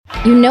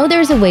You know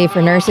there's a way for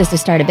nurses to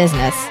start a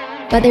business,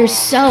 but there's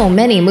so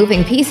many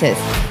moving pieces.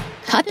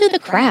 Cut through the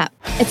crap.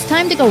 It's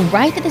time to go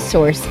right to the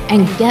source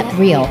and get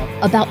real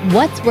about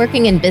what's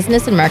working in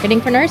business and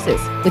marketing for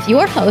nurses with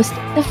your host,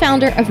 the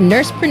founder of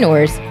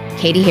Nursepreneurs,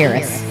 Katie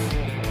Harris.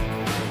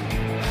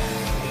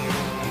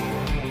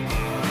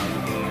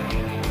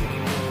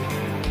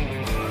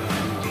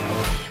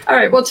 All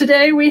right, well,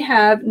 today we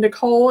have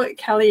Nicole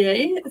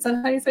Callier. Is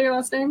that how you say your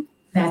last name?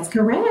 That's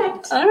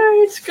correct. All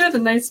right, good. A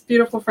nice,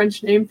 beautiful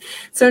French name.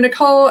 So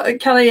Nicole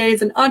Callier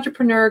is an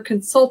entrepreneur,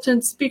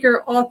 consultant,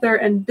 speaker, author,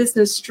 and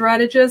business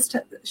strategist.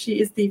 She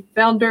is the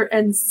founder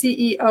and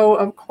CEO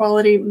of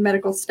Quality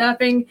Medical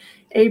Staffing,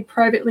 a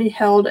privately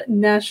held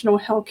national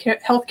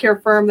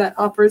healthcare firm that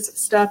offers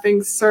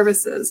staffing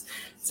services.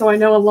 So I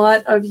know a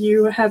lot of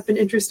you have been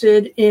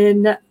interested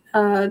in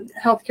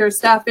healthcare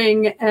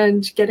staffing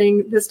and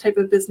getting this type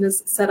of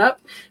business set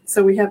up.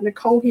 So we have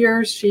Nicole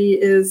here. She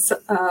is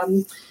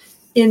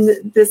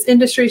in this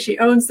industry. She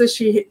owns this.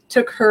 She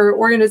took her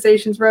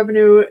organization's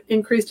revenue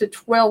increased to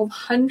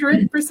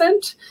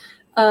 1,200%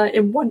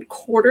 in 1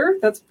 quarter.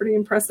 That's pretty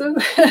impressive.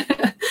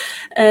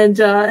 And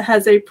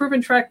has a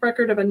proven track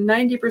record of a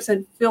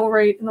 90% fill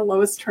rate and the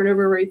lowest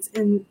turnover rates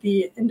in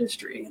the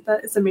industry.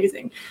 That is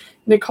amazing.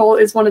 Nicole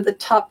is one of the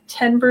top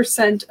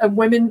 10% of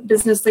women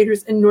business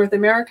leaders in North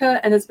America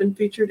and has been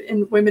featured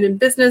in Women in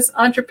Business,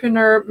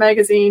 Entrepreneur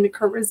Magazine,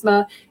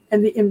 Charisma,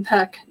 and the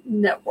Impact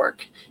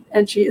Network.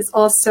 And she is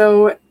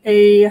also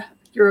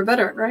you're a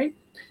veteran, right?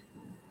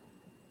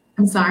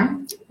 I'm sorry?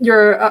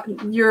 You're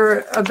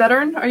a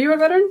veteran. Are you a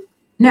veteran?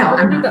 No,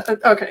 I'm not.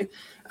 Okay.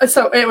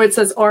 So it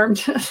says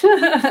armed,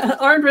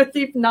 armed with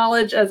deep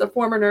knowledge as a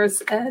former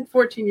nurse and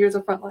 14 years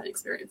of frontline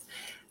experience.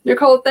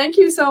 Nicole, thank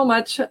you so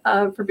much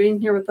for being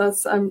here with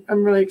us. I'm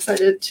really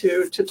excited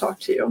to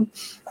talk to you.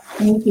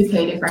 Thank you,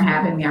 Katie, for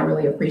having me. I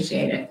really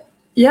appreciate it.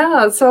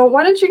 Yeah. So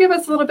why don't you give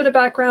us a little bit of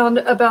background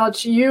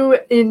about you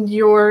in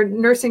your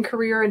nursing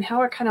career and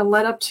how it kind of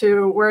led up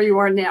to where you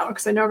are now?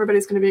 Because I know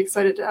everybody's going to be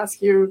excited to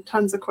ask you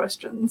tons of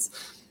questions.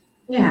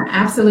 Yeah,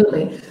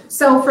 absolutely.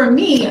 So for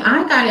me,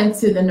 I got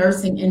into the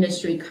nursing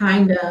industry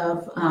kind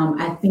of,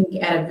 I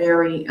think, at a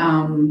very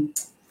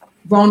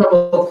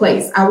vulnerable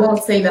place. I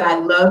won't say that I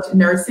loved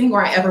nursing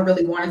or I ever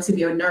really wanted to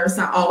be a nurse.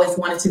 I always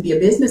wanted to be a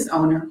business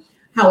owner.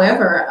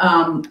 However,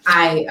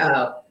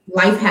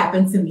 life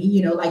happened to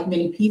me, like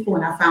many people,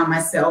 and I found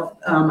myself,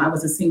 I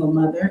was a single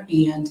mother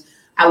and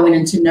I went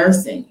into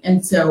nursing.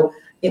 And so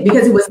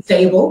because it was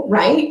stable,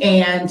 right?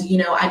 And,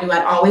 I knew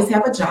I'd always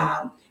have a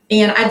job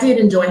and I did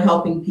enjoy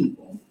helping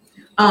people.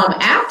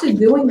 After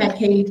doing that,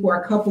 Katie,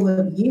 for a couple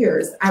of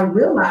years, I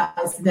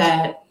realized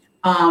that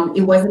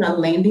it wasn't a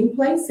landing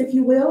place, if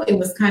you will. It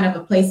was kind of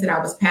a place that I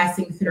was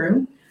passing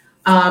through.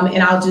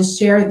 And I'll just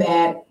share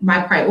that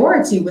my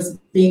priority was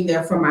being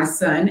there for my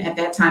son. At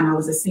that time, I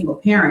was a single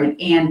parent,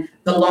 and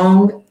the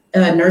long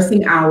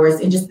nursing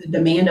hours and just the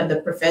demand of the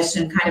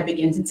profession kind of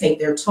began to take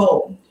their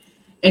toll.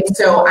 And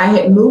so I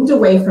had moved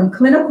away from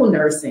clinical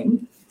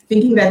nursing,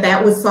 thinking that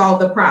that would solve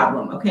the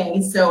problem.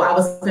 Okay, so I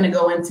was going to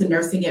go into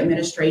nursing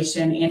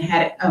administration and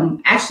had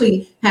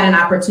actually had an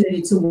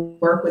opportunity to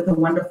work with a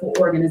wonderful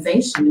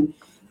organization,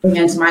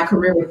 and my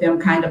career with them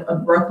kind of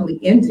abruptly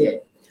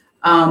ended.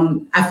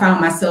 I found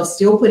myself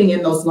still putting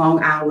in those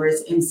long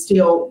hours and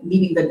still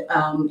meeting the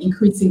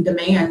increasing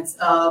demands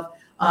of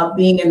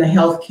being in the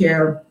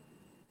healthcare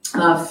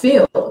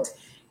field.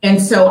 And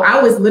so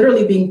I was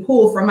literally being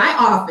pulled from my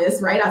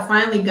office, right? I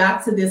finally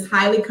got to this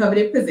highly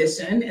coveted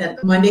position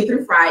at Monday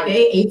through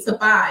Friday, 8 to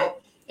 5.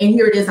 And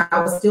here it is,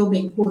 I was still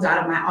being pulled out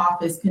of my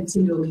office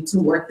continually to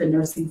work the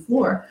nursing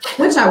floor,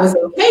 which I was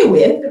okay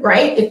with,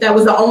 right? If that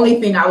was the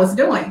only thing I was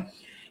doing.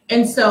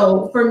 And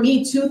so for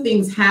me, 2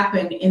 things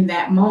happened in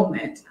that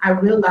moment. I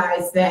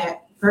realized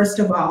that, first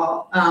of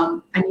all,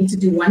 I need to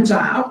do one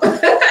job.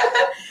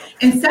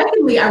 And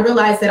secondly, I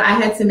realized that I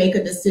had to make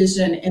a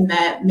decision and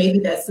that maybe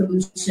that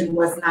solution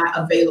was not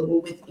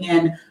available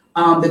within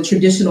the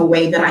traditional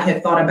way that I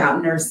had thought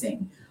about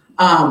nursing.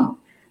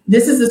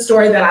 This is a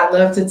story that I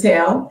love to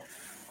tell.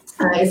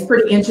 It's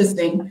pretty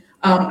interesting.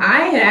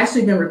 I had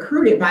actually been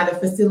recruited by the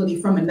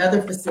facility from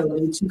another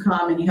facility to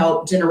come and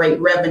help generate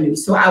revenue.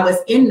 So I was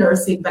in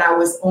nursing, but I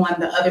was on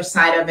the other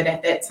side of it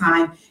at that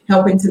time,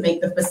 helping to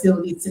make the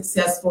facility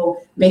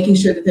successful, making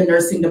sure that the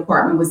nursing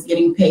department was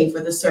getting paid for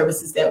the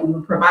services that we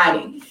were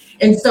providing.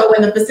 And so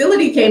when the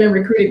facility came and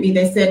recruited me,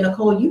 they said,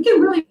 Nicole, you can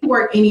really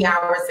work any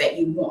hours that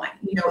you want.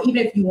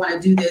 Even if you want to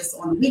do this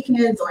on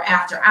weekends or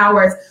after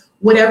hours,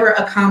 whatever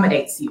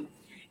accommodates you.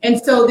 And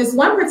so this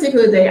one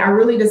particular day, I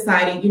really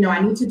decided,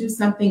 I need to do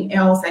something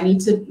else. I need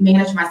to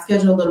manage my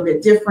schedule a little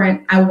bit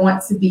different. I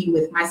want to be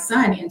with my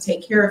son and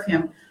take care of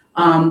him.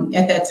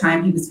 At that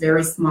time, he was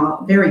very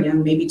small, very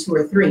young, maybe 2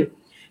 or 3.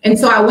 And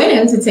so I went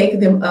in to take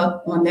them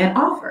up on that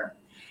offer.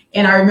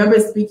 And I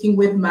remember speaking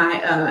with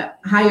my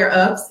higher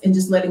ups and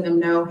just letting them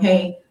know,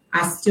 hey,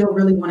 I still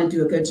really want to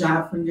do a good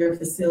job from your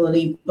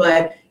facility.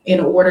 But in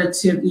order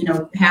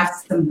to, have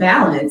some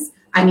balance,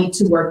 I need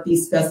to work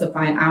these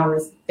specified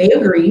hours. They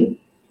agreed.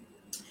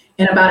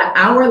 And about an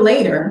hour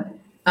later,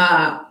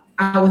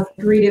 I was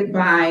greeted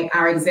by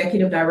our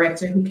executive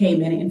director who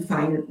came in and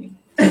fired me.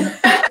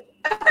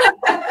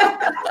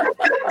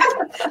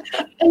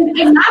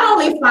 and not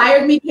only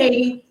fired me,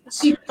 Katie,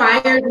 she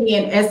fired me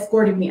and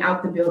escorted me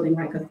out the building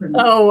like a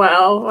criminal. Oh,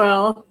 wow.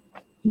 Well,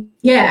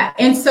 yeah.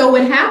 And so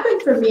what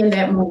happened for me in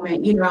that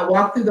moment, you know, I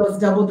walked through those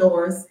double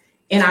doors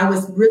and I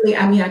was really,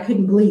 I mean, I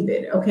couldn't believe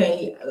it.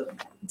 Okay.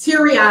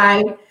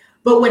 Teary-eyed.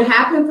 But what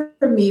happened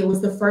for me, it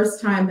was the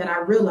first time that I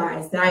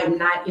realized that I am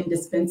not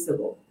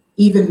indispensable,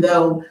 even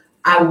though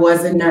I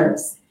was a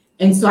nurse.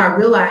 And so I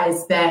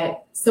realized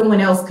that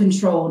someone else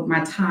controlled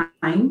my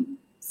time,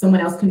 someone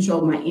else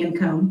controlled my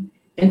income,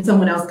 and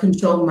someone else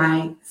controlled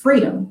my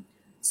freedom.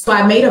 So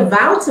I made a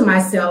vow to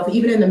myself,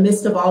 even in the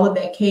midst of all of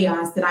that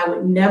chaos, that I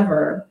would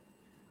never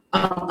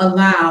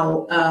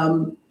allow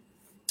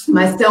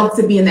myself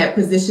to be in that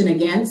position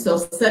again. So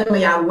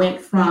suddenly I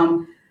went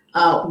from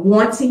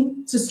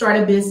wanting to start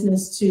a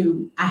business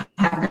to I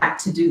have got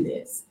to do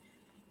this.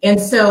 And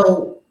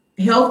so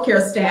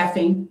healthcare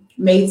staffing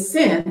made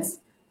sense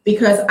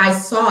because I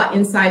saw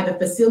inside the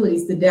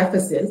facilities the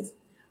deficits.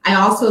 I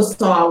also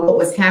saw what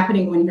was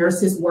happening when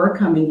nurses were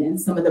coming in,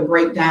 some of the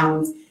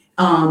breakdowns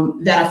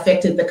that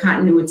affected the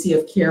continuity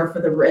of care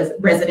for the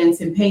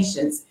residents and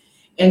patients.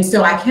 And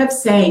so I kept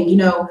saying, you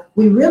know,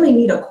 we really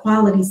need a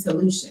quality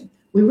solution.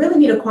 We really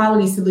need a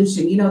quality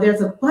solution. You know,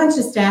 there's a bunch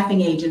of staffing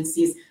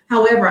agencies.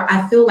 However,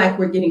 I feel like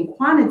we're getting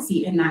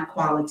quantity and not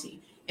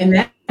quality. And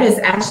that is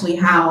actually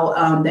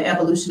how the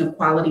evolution of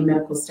quality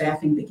medical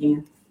staffing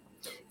began.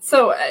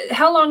 So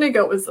how long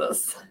ago was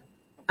this?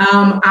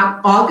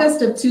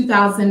 August of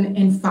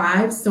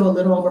 2005, so a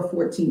little over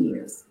 14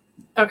 years.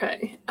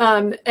 Okay.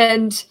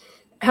 And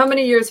how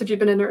many years have you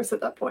been a nurse at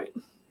that point?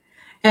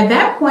 At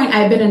that point, I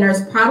had been a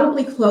nurse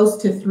probably close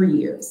to 3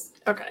 years.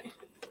 Okay.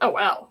 Oh,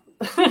 wow.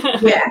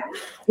 Yeah,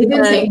 it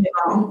didn't take me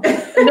long. No,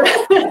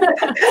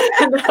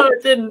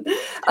 it didn't.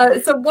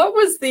 So what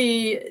was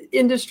the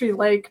industry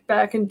like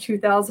back in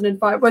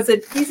 2005? Was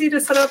it easy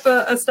to set up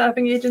a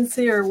staffing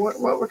agency, or what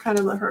were kind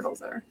of the hurdles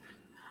there?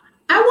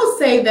 I will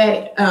say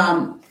that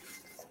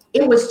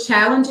it was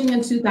challenging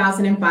in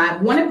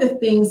 2005. One of the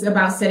things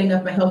about setting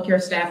up a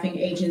healthcare staffing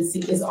agency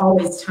is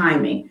always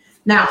timing.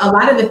 Now, a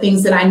lot of the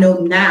things that I know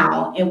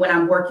now, and when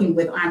I'm working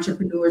with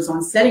entrepreneurs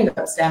on setting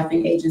up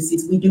staffing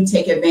agencies, we do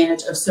take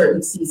advantage of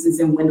certain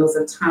seasons and windows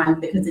of time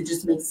because it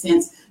just makes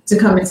sense to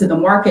come into the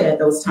market at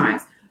those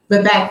times.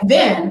 But back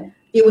then,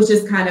 it was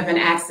just kind of an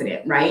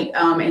accident, right?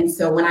 And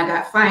so when I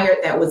got fired,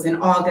 that was in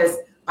August.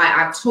 By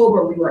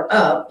October, we were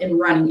up and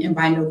running, and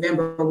by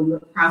November, we were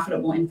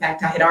profitable. In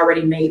fact, I had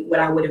already made what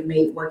I would have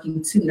made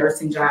working 2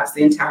 nursing jobs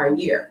the entire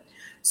year.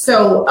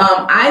 So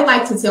I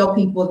like to tell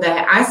people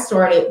that I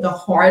started the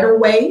harder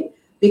way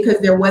because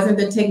there wasn't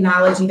the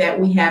technology that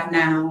we have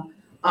now.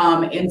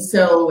 And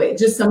so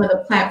just some of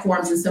the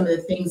platforms and some of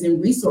the things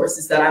and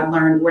resources that I've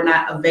learned were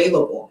not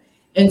available.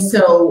 And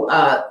so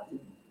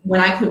when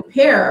I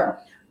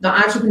compare the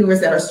entrepreneurs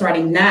that are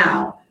starting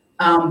now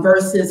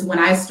versus when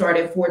I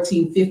started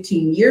 14,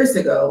 15 years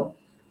ago,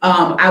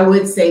 I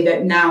would say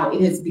that now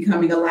it is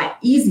becoming a lot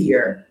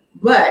easier.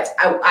 But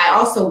I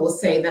also will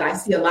say that I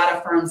see a lot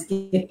of firms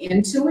get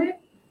into it.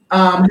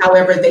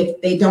 However,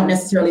 they don't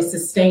necessarily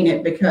sustain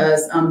it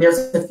because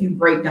there's a few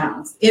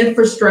breakdowns.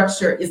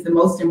 Infrastructure is the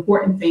most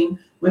important thing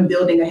when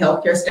building a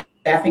healthcare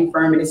staffing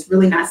firm, and it's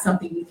really not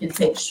something you can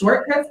take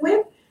shortcuts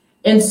with.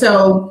 And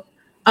so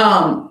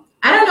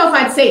I don't know if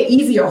I'd say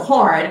easy or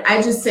hard.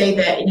 I just say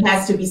that it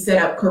has to be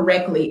set up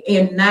correctly.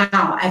 And now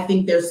I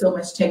think there's so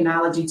much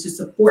technology to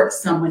support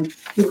someone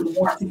who would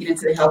want to get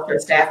into the healthcare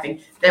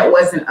staffing that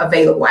wasn't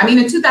available. I mean,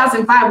 in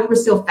 2005, we were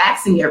still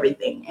faxing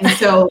everything. And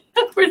so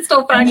we're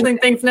still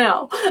faxing things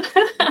now.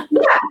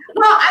 Yeah,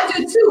 well, I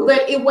do too,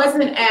 but it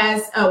wasn't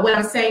as, what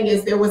I'm saying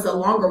is there was a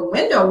longer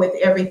window with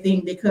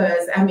everything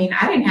because, I mean,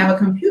 I didn't have a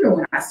computer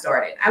when I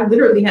started. I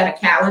literally had a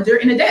calendar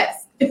and a desk.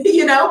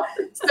 You know,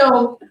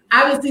 so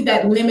obviously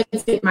that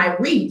limited my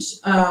reach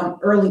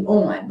early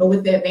on, but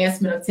with the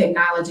advancement of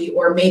technology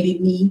or maybe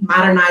me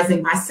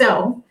modernizing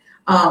myself,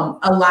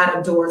 a lot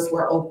of doors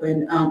were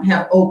open,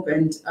 have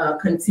opened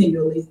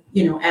continually,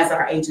 you know, as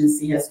our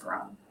agency has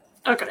grown.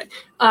 Okay.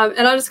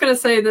 And I'm just going to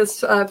say this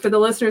for the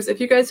listeners. If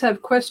you guys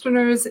have questions,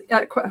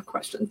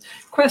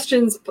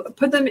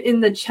 put them in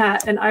the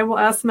chat and I will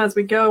ask them as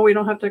we go. We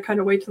don't have to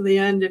kind of wait till the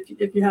end.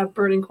 If you have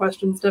burning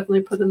questions,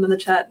 definitely put them in the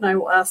chat and I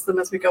will ask them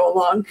as we go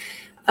along.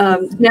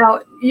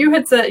 Now, you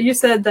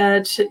said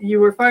that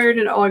you were fired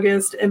in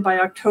August and by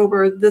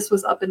October, this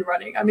was up and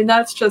running. I mean,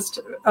 that's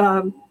just,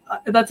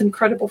 that's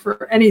incredible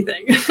for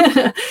anything.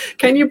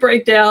 Can you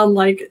break down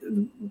like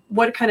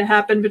what kind of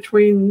happened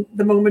between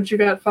the moment you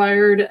got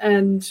fired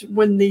and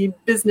when the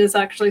business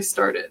actually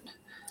started?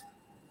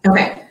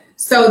 Okay.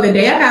 So the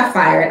day I got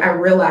fired, I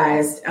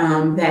realized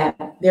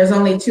that there's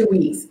only 2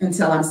 weeks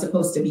until I'm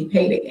supposed to be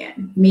paid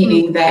again,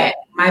 meaning that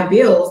my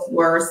bills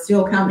were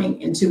still coming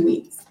in 2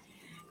 weeks.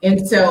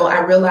 And so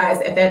I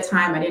realized at that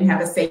time, I didn't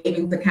have a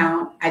savings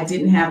account. I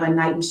didn't have a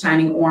knight in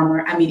shining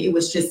armor. I mean, it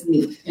was just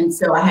me. And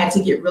so I had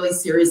to get really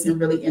serious and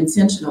really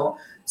intentional.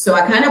 So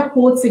I kind of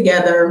pulled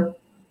together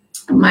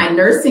my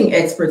nursing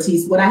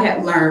expertise, what I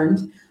had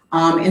learned,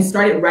 and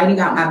started writing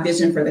out my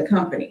vision for the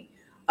company.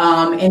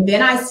 And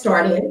then I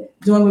started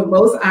doing what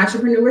most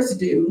entrepreneurs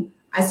do.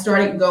 I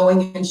started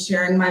going and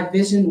sharing my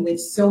vision with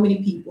so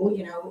many people,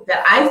 you know,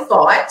 that I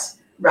thought,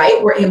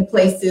 right, were in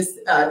places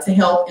to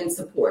help and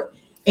support.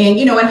 And,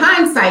 you know, in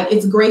hindsight,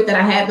 it's great that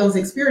I had those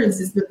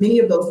experiences, but many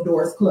of those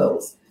doors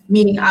closed,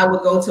 meaning I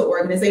would go to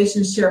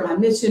organizations, share my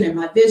mission and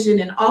my vision,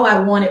 and all I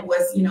wanted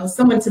was, you know,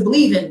 someone to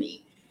believe in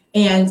me.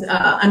 And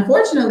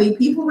unfortunately,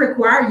 people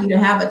require you to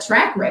have a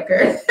track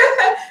record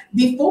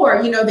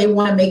before, you know, they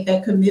want to make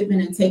that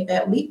commitment and take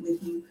that leap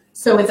with you.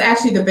 So it's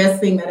actually the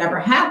best thing that ever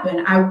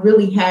happened. I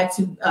really had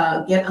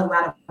to get a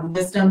lot of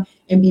wisdom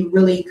and be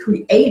really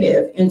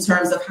creative in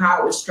terms of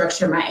how I would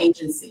structure my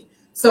agency.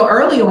 So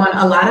early on,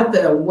 a lot of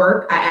the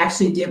work I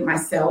actually did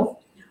myself.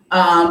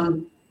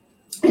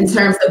 In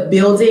terms of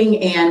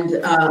building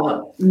and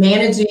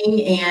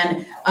managing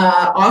and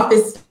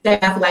office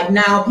staff. Like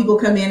now people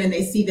come in and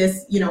they see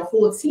this, you know,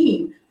 full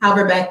team.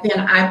 However, back then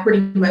I pretty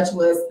much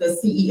was the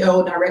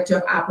CEO, director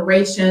of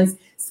operations,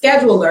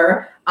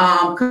 scheduler,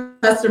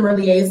 customer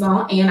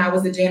liaison, and I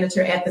was a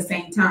janitor at the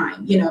same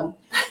time, you know.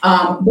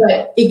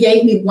 But it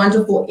gave me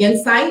wonderful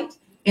insight.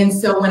 And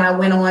so when I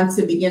went on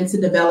to begin to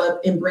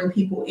develop and bring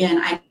people in,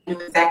 I knew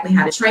exactly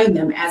how to train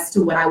them as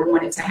to what I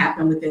wanted to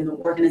happen within the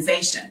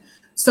organization.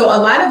 So a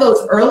lot of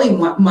those early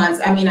months,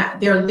 I mean,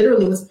 there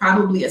literally was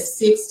probably a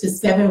 6 to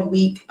 7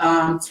 week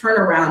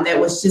turnaround that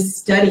was just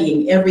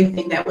studying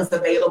everything that was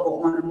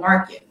available on the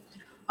market,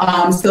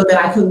 so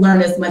that I could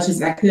learn as much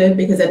as I could,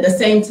 because at the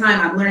same time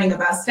I'm learning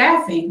about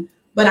staffing,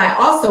 but I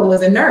also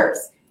was a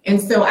nurse.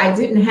 And so I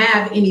didn't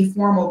have any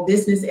formal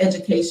business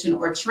education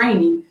or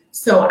training.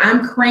 So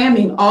I'm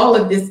cramming all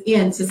of this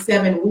into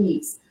 7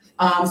 weeks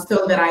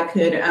so that I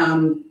could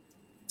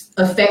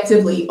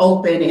effectively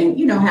open and,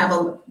 you know, have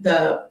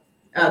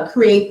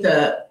create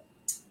the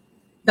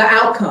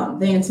outcome,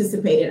 the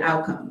anticipated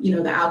outcome, you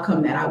know, the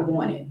outcome that I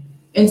wanted.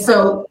 And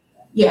so,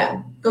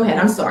 yeah, go ahead.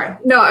 I'm sorry.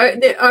 No,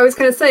 I was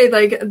going to say,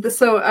 like,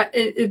 so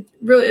it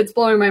really, it's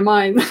blowing my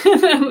mind.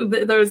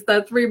 There's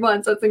that 3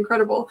 months. That's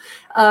incredible.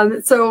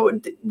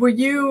 So were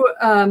you,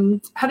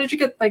 how did you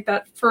get like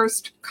that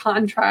first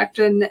contract,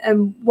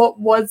 and what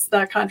was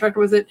that contract?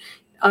 Was it,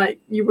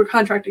 you were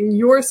contracting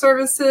your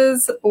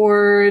services,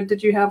 or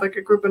did you have like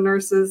a group of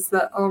nurses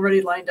that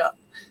already lined up?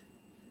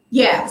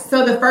 Yeah,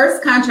 so the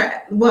first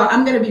contract, well,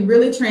 I'm going to be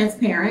really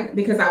transparent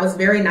because I was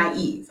very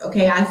naive.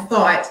 Okay, I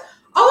thought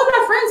all of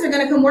my friends are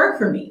going to come work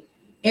for me.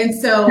 And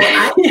so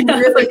I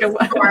didn't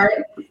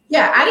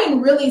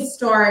really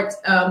start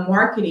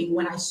marketing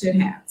when I should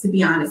have, to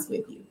be honest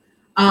with you.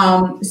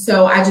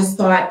 So I just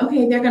thought,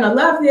 okay, they're going to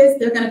love this.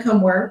 They're going to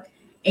come work.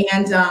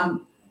 And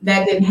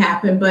that didn't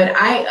happen. But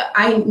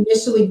I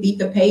initially beat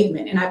the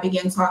pavement and I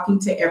began talking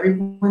to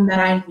everyone that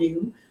I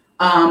knew.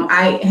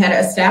 I had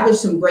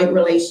established some great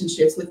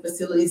relationships with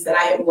facilities that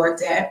I had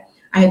worked at.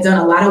 I had done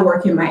a lot of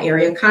work in my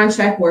area,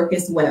 contract work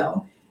as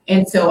well.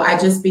 And so I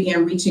just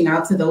began reaching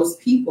out to those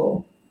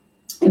people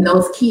and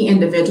those key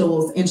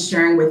individuals and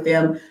sharing with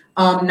them,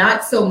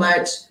 not so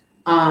much,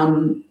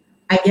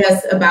 I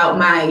guess, about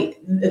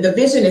the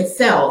vision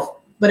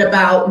itself, but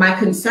about my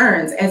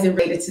concerns as it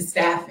related to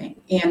staffing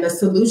and the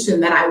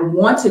solution that I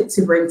wanted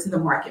to bring to the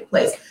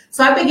marketplace.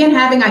 So I began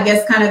having, I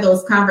guess, kind of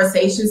those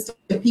conversations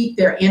to pique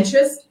their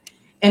interest.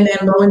 And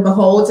then lo and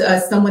behold,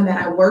 someone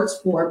that I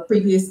worked for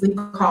previously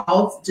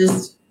called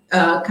just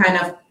kind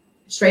of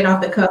straight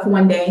off the cuff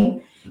one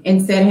day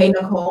and said, "Hey,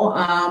 Nicole,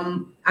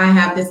 I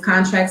have this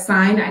contract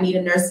signed. I need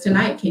a nurse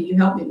tonight. Can you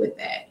help me with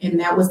that?" And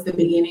that was the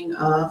beginning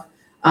of,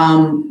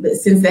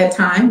 since that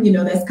time, you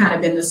know, that's kind of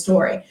been the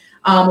story.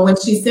 When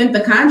she sent the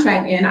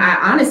contract in,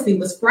 I honestly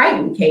was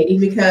frightened, Katie,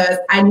 because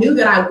I knew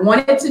that I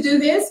wanted to do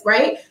this,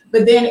 right?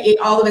 But then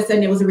all of a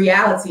sudden it was a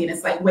reality. And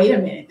it's like, wait a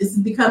minute, this is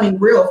becoming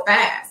real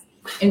fast.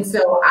 And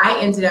so I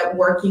ended up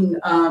working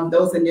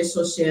those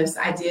initial shifts.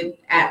 I did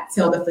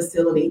tell the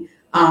facility,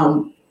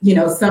 you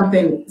know,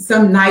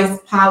 some nice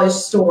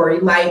polished story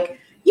like,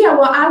 yeah,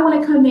 well, I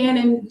want to come in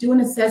and do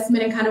an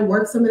assessment and kind of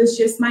work some of the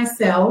shifts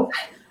myself,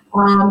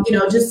 you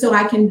know, just so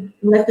I can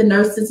let the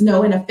nurses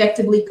know and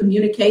effectively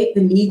communicate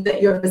the needs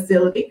at your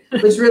facility,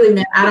 which really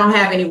meant I don't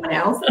have anyone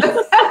else.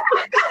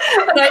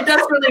 And I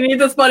desperately need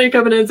this money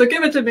coming in, so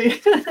give it to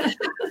me.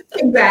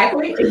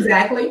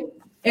 Exactly.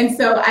 And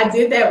so I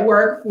did that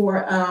work for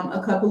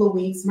a couple of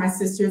weeks. My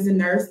sister's a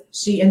nurse.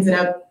 She ended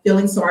up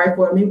feeling sorry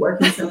for me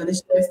working some of the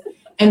shifts.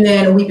 And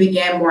then we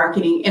began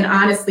marketing. And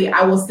honestly,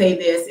 I will say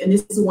this, and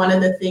this is one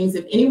of the things,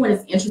 if anyone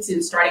is interested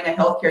in starting a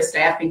healthcare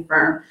staffing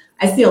firm,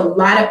 I see a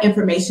lot of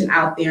information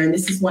out there. And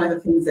this is one of the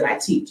things that I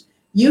teach.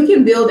 You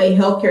can build a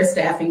healthcare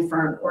staffing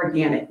firm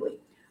organically.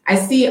 I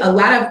see a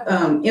lot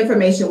of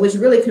information, which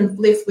really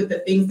conflicts with the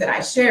things that I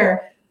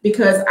share,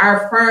 because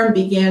our firm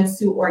began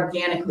to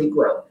organically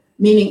grow.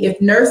 Meaning if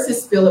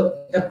nurses feel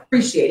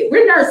appreciated,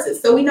 we're nurses,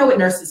 so we know what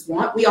nurses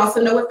want. We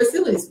also know what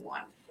facilities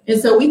want.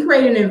 And so we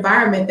created an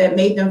environment that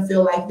made them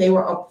feel like they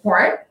were a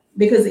part,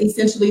 because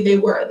essentially they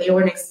were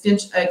an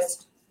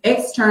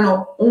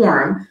external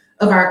arm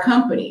of our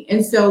company.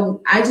 And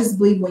so I just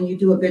believe when you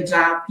do a good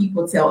job,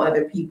 people tell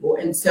other people.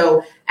 And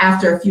so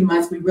after a few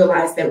months, we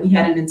realized that we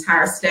had an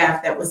entire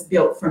staff that was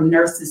built from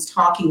nurses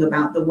talking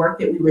about the work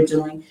that we were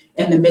doing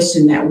and the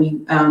mission that we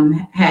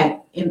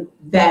had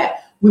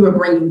that we were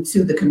bringing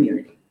to the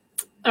community.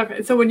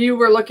 Okay, so when you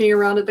were looking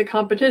around at the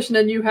competition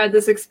and you had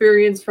this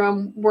experience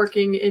from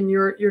working in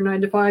your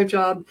 9-to-5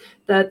 job,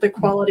 that the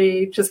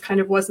quality just kind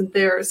of wasn't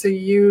there. So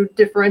you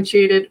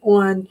differentiated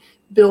on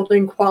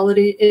building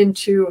quality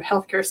into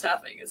healthcare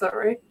staffing. Is that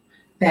right?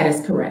 That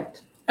is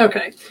correct.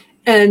 Okay.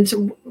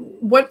 And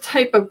what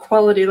type of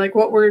quality, like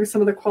what were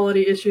some of the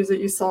quality issues that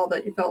you saw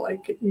that you felt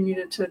like you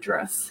needed to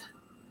address?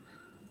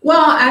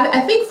 Well,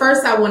 I think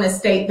first I want to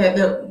state that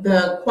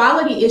the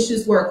quality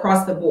issues were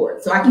across the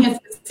board. So I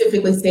can't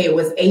specifically say it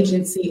was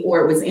agency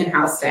or it was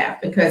in-house staff,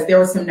 because there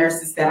were some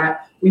nurses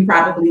that we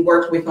probably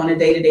worked with on a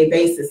day-to-day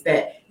basis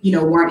that,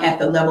 weren't at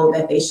the level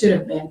that they should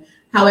have been.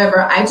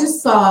 However, I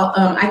just saw,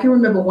 I can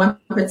remember one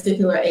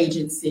particular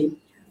agency,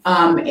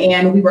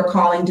 and we were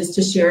calling just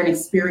to share an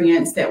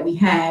experience that we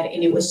had.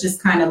 And it was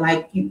just kind of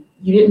like, you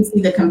didn't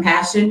see the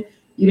compassion,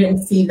 you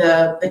didn't see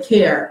the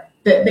care.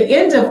 The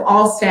end of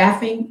all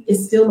staffing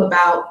is still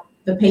about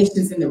the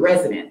patients and the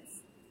residents.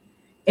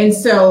 And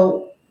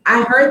so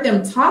I heard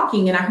them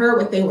talking and I heard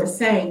what they were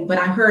saying, but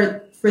I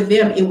heard for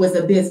them it was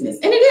a business,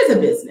 and it is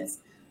a business.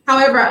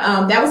 However,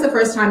 that was the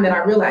first time that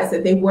I realized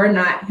that they were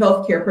not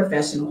healthcare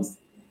professionals.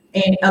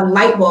 And a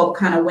light bulb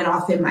kind of went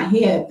off in my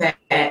head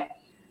that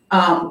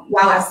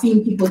while I've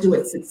seen people do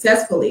it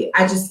successfully,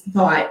 I just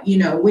thought,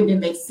 wouldn't it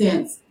make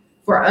sense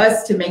for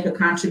us to make a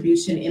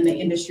contribution in the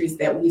industries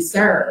that we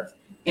serve,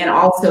 and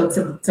also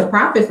to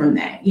profit from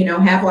that,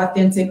 have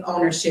authentic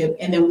ownership.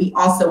 And then we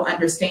also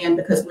understand,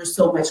 because we're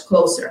so much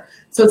closer.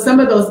 So some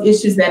of those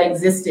issues that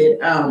existed,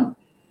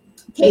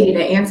 Katie,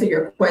 to answer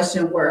your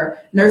question, were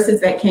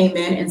nurses that came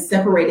in and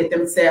separated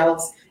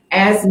themselves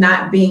as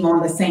not being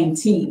on the same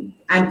team.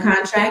 I'm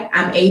contract,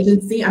 I'm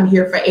agency, I'm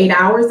here for 8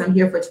 hours, I'm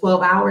here for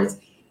 12 hours,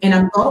 and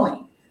I'm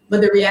going.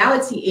 But the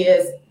reality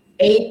is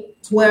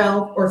 8,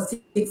 12, or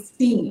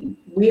 16,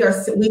 we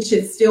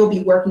should still be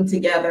working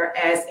together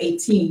as a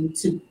team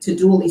to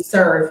duly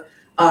serve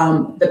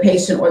the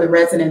patient or the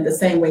resident the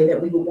same way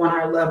that we would want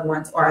our loved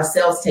ones or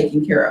ourselves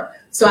taken care of.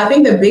 So I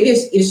think the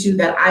biggest issue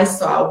that I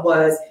saw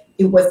was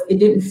it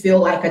didn't feel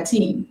like a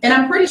team. And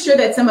I'm pretty sure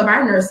that some of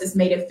our nurses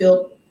made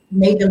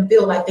them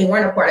feel like they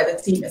weren't a part of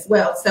the team as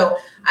well. So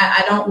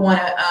I don't want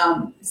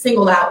to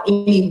single out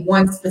any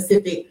one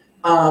specific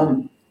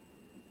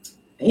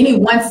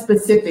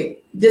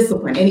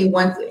discipline, any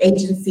one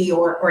agency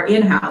or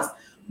in-house.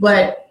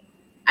 But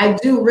I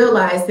do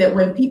realize that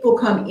when people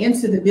come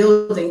into the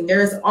building,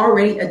 there's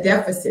already a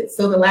deficit.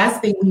 So the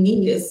last thing we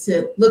need is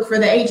to look for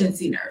the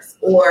agency nurse,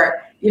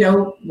 or,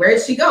 where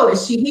did she go?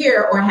 Is she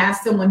here? Or have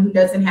someone who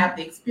doesn't have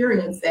the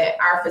experience that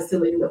our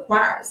facility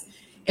requires.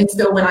 And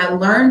so when I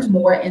learned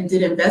more and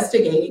did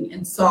investigating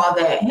and saw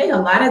that, hey, a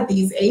lot of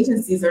these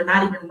agencies are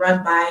not even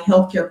run by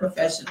healthcare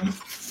professionals,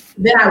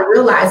 then I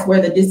realized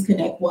where the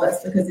disconnect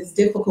was, because it's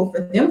difficult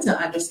for them to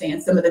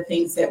understand some of the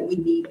things that we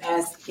need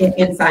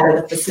inside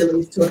of the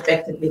facilities to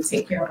effectively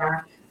take care of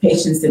our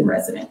patients and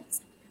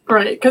residents.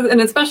 Right,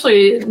 and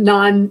especially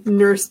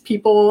non-nurse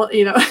people,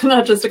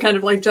 not just to kind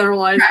of like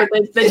generalize, but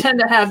they tend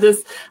to have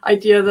this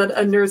idea that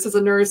a nurse is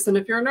a nurse. And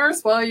if you're a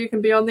nurse, well, you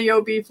can be on the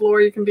OB floor,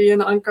 you can be in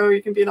onco,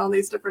 you can be in all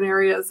these different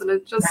areas. And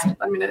it just,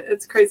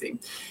 it's crazy.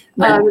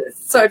 Right.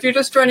 So if you're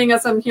just joining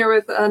us, I'm here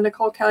with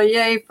Nicole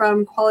Callier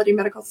from Quality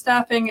Medical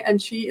Staffing,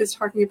 and she is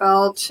talking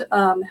about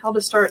how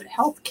to start a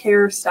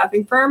healthcare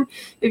staffing firm.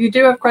 If you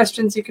do have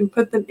questions, you can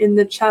put them in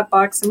the chat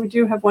box. And we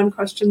do have one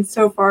question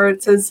so far.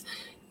 It says,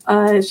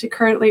 she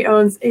currently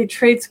owns a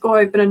trade school.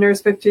 I've been a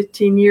nurse for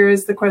 15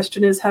 years. The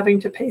question is having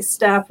to pay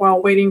staff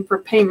while waiting for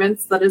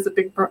payments. That is a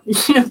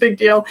big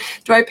deal.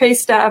 Do I pay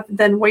staff,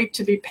 then wait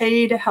to be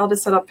paid? How to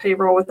set up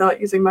payroll without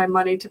using my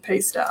money to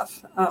pay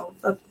staff?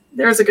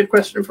 There's a good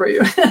question for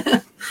you.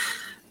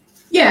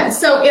 Yeah,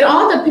 so it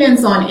all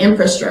depends on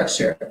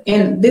infrastructure.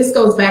 And this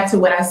goes back to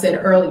what I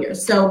said earlier.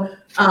 So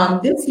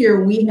this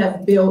year we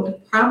have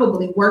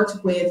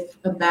worked with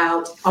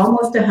about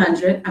almost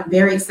 100. I'm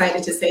very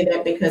excited to say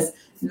that, because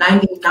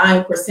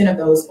 99% of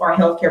those are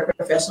healthcare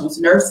professionals,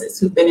 nurses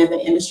who've been in the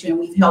industry, and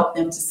we've helped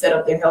them to set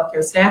up their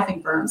healthcare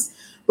staffing firms.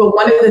 But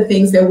one of the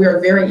things that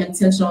we're very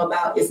intentional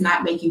about is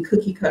not making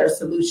cookie cutter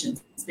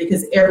solutions,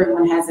 because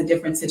everyone has a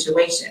different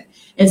situation.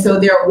 And so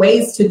there are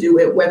ways to do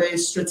it, whether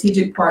it's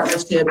strategic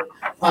partnership,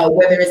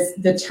 whether it's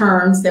the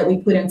terms that we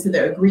put into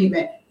the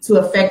agreement to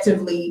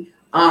effectively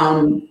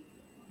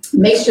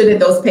make sure that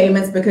those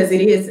payments, because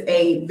it is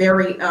a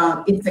very,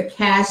 it's a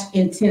cash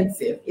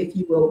intensive, if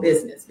you will,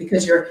 business,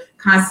 because you're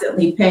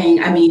constantly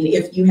paying. I mean,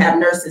 if you have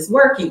nurses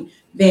working,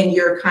 then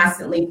you're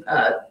constantly,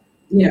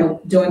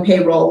 doing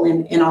payroll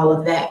and all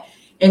of that.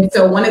 And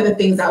so one of the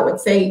things I would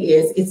say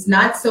is it's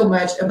not so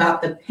much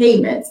about the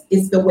payments,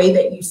 it's the way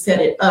that you set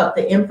it up,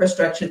 the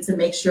infrastructure, to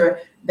make sure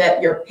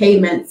that your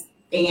payments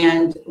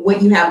and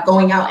what you have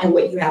going out and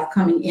what you have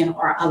coming in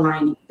are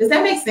aligning. Does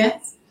that make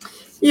sense?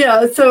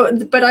 Yeah. So,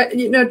 but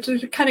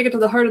to kind of get to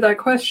the heart of that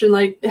question,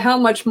 like how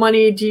much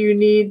money do you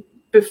need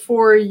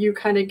before you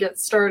kind of get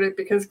started?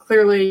 Because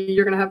clearly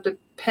you're going to have to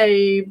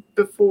pay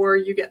before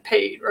you get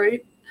paid,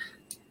 right?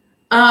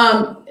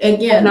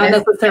 Again, not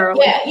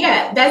necessarily.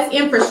 Yeah, that's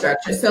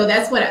infrastructure. So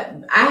that's what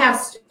I have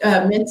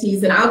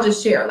mentees, and I'll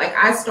just share. Like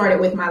I started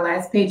with my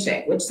last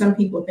paycheck, which some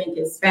people think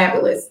is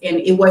fabulous, and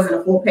it wasn't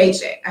a full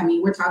paycheck. I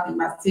mean, we're talking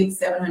about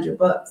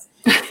 $600-700,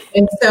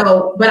 and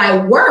so, but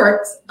I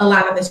worked a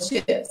lot of the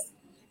shifts,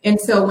 and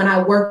so when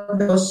I worked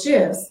those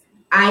shifts,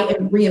 I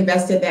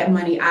reinvested that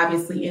money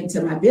obviously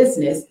into my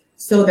business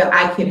so that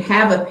I could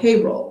have a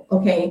payroll.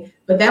 Okay.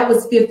 But that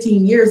was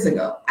 15 years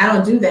ago. I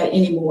don't do that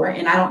anymore.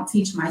 And I don't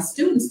teach my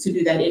students to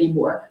do that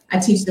anymore. I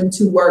teach them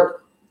to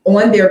work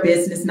on their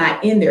business,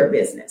 not in their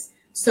business.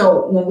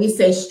 So when we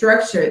say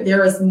structure,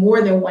 there is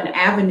more than one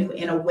avenue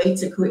and a way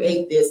to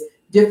create this,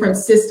 different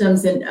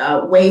systems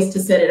and ways to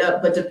set it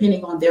up, but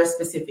depending on their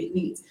specific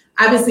needs.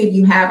 Obviously, if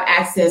you have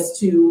access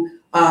to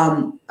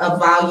a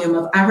volume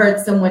of, I heard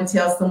someone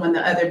tell someone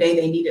the other day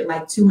they needed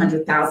like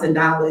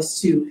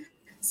 $200,000 to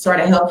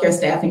start a healthcare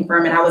staffing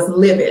firm, and I was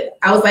livid.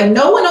 I was like,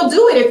 no one will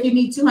do it if you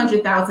need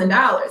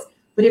 $200,000.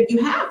 But if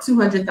you have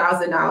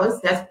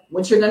 $200,000, that's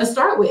what you're going to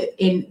start with.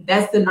 And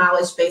that's the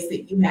knowledge base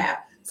that you have.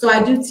 So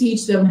I do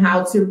teach them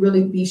how to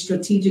really be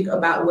strategic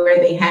about where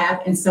they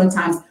have. And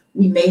sometimes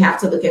we may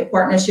have to look at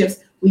partnerships.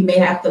 We may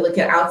have to look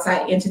at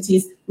outside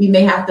entities. We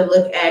may have to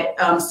look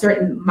at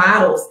certain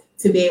models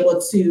to be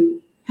able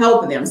to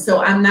help them.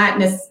 So I'm not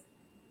necessarily,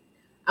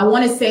 I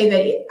want to say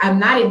that I'm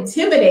not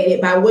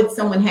intimidated by what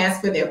someone has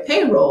for their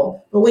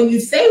payroll, but when you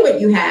say what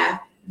you have,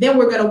 then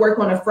we're going to work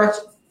on a fresh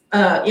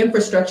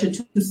infrastructure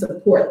to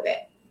support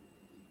that.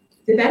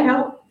 Did that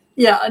help?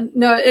 Yeah,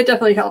 no, it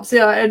definitely helps.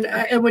 Yeah,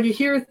 and when you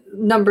hear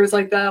numbers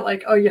like that,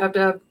 like, oh, you have to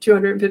have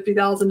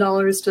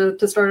 $250,000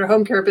 to start a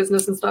home care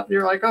business and stuff, and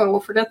you're like, oh,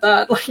 well, forget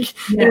that. Like,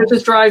 it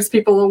just drives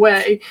people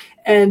away.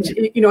 And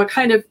it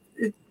kind of,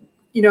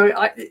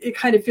 it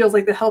kind of feels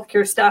like the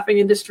healthcare staffing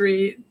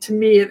industry, to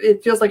me,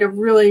 it feels like a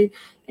really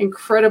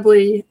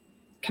incredibly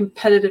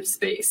competitive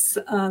space.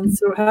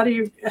 So how do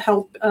you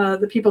help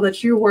the people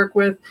that you work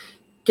with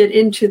get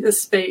into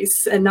this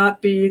space and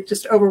not be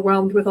just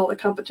overwhelmed with all the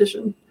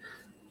competition?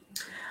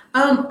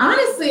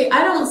 Honestly,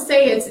 I don't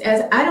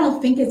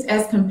think it's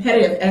as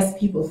competitive as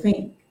people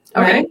think.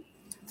 Right? Okay.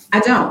 I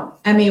don't.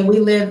 I mean, we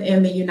live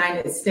in the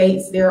United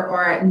States. There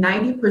are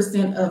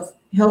 90% of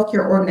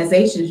healthcare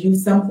organizations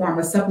use some form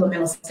of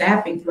supplemental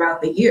staffing throughout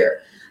the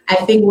year. I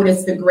think what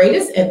is the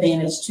greatest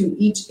advantage to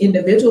each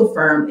individual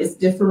firm is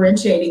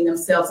differentiating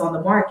themselves on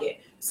the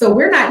market. So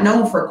we're not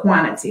known for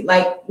quantity.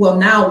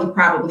 Now we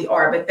probably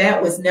are, but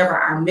that was never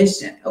our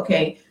mission.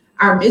 Okay.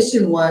 Our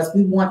mission was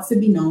we want to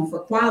be known for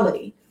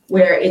quality,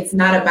 where it's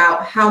not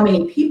about how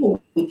many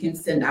people we can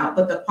send out,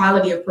 but the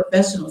quality of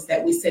professionals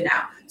that we send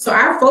out. So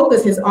our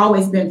focus has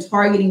always been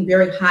targeting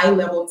very high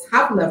level,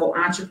 top level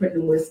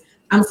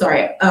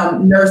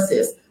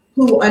nurses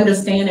who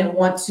understand and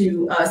want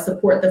to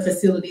support the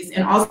facilities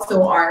and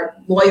also are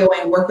loyal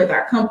and work with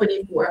our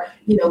company for,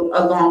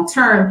 a long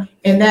term.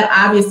 And that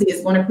obviously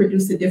is going to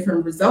produce a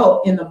different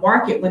result in the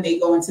market when they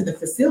go into the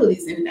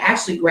facilities, and it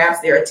actually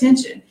grabs their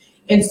attention.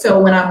 And so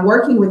when I'm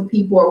working with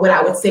people, or what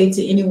I would say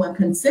to anyone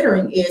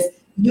considering is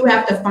you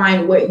have to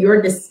find what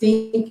your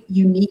distinct,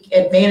 unique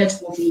advantage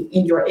will be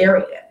in your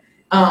area.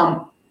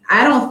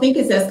 I don't think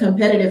it's as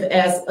competitive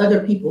as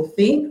other people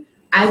think.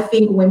 I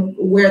think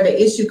where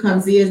the issue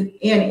comes in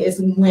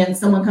is when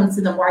someone comes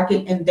to the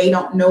market and they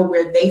don't know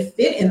where they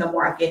fit in the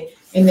market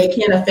and they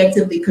can't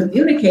effectively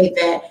communicate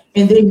that.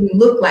 And then you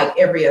look like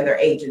every other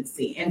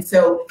agency. And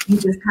so you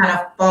just kind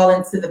of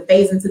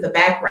phase into the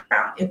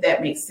background, if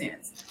that makes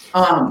sense.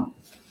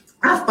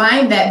 I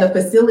find that the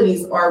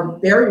facilities are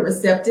very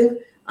receptive.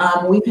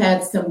 We've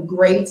had some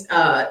great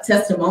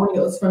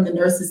testimonials from the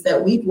nurses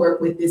that we've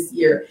worked with this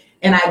year.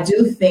 And I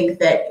do think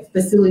that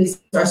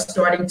facilities are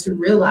starting to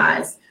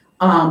realize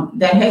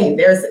that, hey,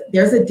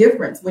 there's a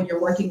difference when you're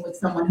working with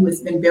someone who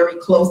has been very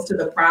close to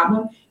the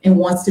problem and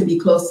wants to be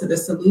close to the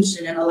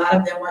solution. And a lot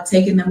of them are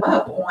taking them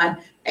up on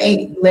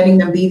letting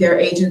them be their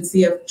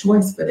agency of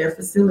choice for their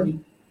facility.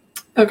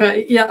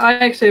 Okay. Yeah, I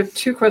actually have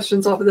two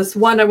questions off of this.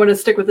 One, I want to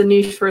stick with the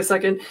niche for a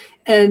second.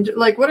 And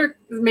what are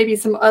maybe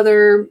some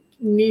other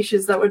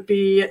niches that would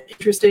be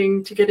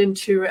interesting to get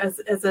into as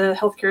a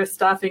healthcare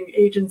staffing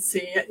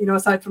agency,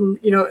 aside from,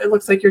 it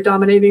looks like you're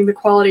dominating the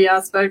quality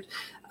aspect.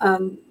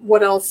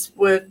 What else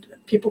would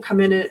people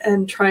come in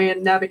and try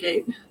and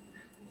navigate?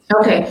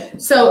 Okay,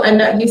 so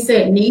you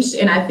said niche,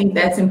 and I think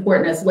that's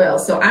important as well.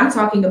 So I'm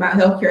talking about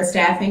healthcare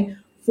staffing.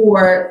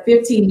 For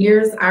 15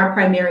 years, our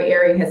primary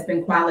area has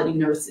been quality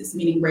nurses,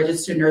 meaning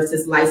registered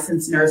nurses,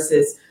 licensed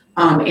nurses,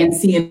 and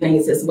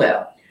CNAs as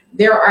well.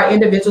 There are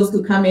individuals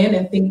who come in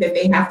and think that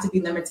they have to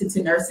be limited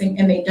to nursing,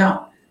 and they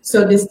don't.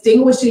 So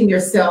distinguishing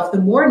yourself, the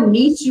more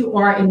niche you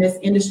are in this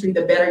industry,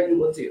 the better you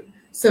will do.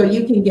 So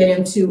you can get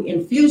into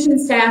infusion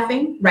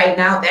staffing. Right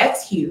now,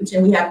 that's huge.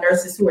 And we have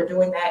nurses who are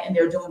doing that, and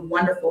they're doing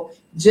wonderful,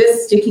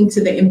 just sticking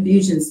to the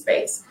infusion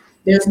space.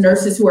 There's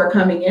nurses who are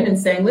coming in and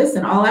saying,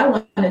 listen, all I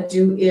want to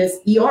do is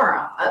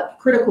ER,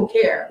 critical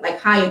care, like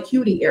high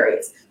acuity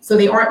areas. So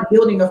they aren't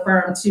building a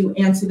firm to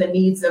answer the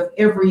needs of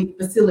every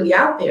facility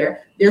out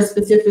there. They're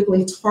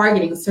specifically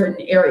targeting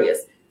certain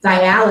areas,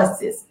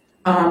 dialysis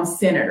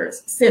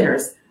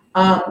centers.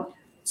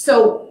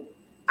 So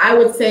I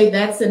would say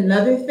that's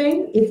another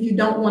thing. If you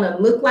don't want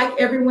to look like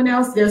everyone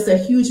else, there's a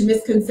huge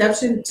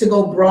misconception to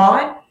go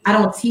broad. I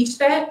don't teach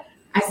that.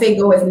 I say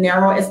go as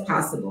narrow as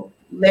possible.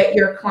 Let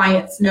your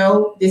clients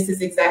know this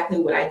is exactly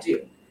what I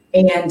do.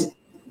 And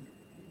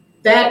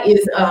that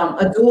is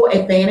a dual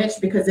advantage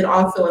because it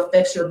also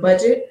affects your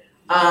budget.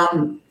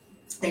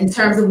 In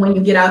terms of when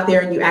you get out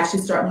there and you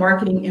actually start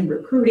marketing and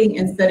recruiting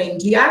and studying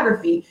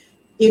geography,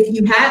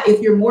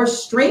 if you're more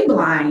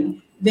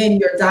streamlined, then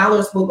your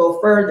dollars will go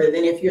further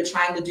than if you're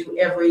trying to do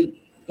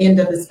every end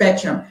of the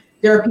spectrum.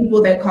 There are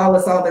people that call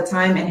us all the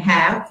time and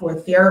have for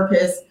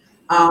therapists,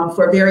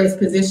 for various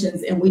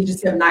positions, and we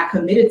just have not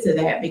committed to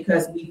that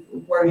because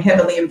we're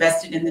heavily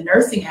invested in the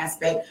nursing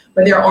aspect.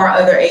 But there are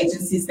other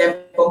agencies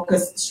that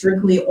focus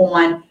strictly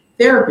on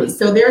therapy.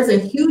 So there's a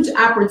huge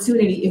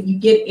opportunity if you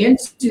get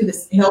into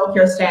this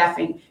healthcare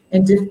staffing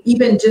and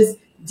even just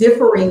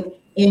differing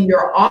in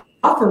your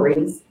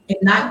offerings and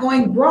not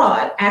going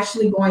broad,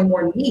 actually going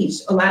more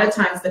niche. A lot of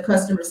times the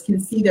customers can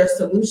see their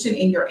solution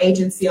in your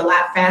agency a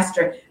lot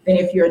faster than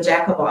if you're a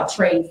jack of all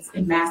trades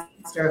and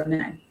master of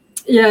none.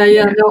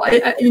 Yeah. No,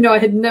 I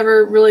had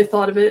never really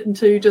thought of it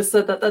until you just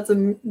said that.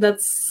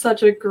 That's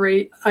such a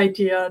great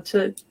idea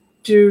to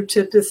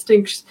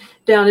distinct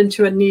down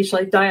into a niche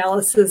like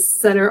dialysis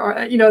center, or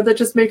that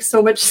just makes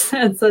so much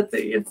sense.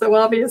 It's so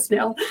obvious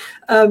now.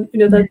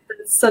 That's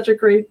such a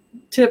great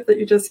tip that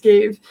you just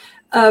gave.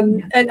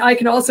 And I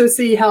can also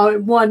see how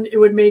it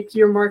would make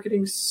your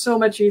marketing so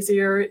much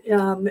easier,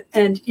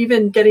 and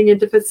even getting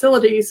into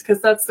facilities,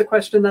 because that's the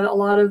question that a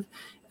lot of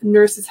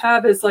nurses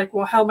have is like,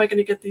 well, how am I going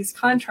to get these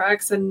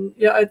contracts? And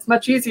it's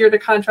much easier to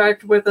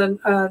contract with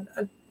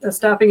a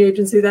staffing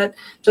agency that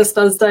just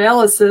does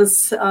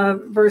dialysis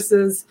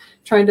versus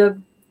trying to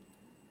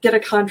get a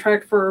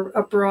contract for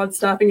a broad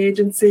staffing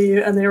agency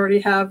and they already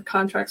have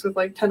contracts with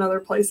like 10 other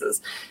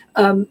places.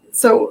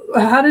 So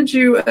how did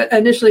you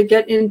initially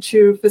get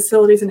into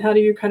facilities, and how do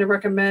you kind of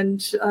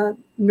recommend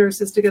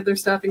nurses to get their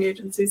staffing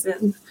agencies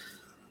in?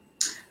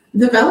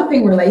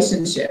 Developing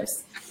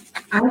relationships.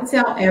 I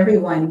tell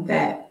everyone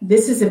that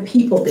this is a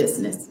people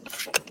business.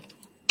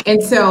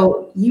 And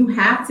so you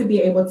have to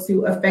be able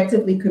to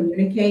effectively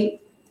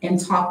communicate and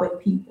talk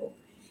with people.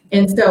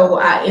 And so,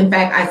 in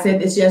fact, I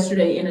said this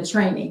yesterday in a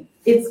training.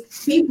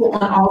 It's people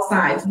on all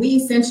sides. We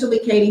essentially,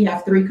 Katie,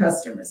 have three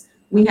customers.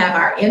 We have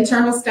our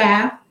internal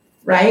staff,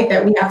 right,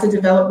 that we have to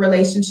develop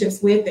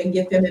relationships with and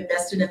get them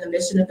invested in the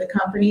mission of the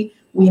company.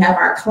 We have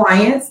our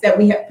clients that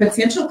we have,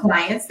 potential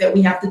clients that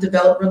we have to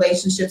develop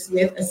relationships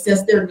with,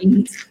 assess their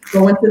needs,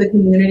 go into the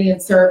community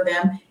and serve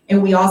them.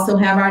 And we also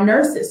have our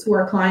nurses who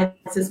are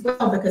clients as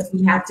well, because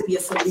we have to be a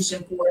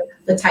solution for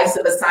the types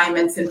of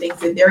assignments and things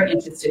that they're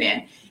interested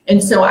in.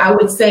 And so I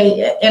would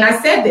say, and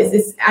I said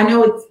this, I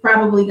know it's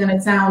probably going to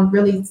sound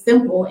really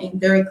simple and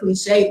very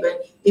cliche,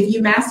 but if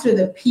you master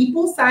the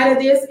people side of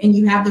this and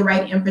you have the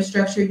right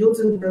infrastructure, you'll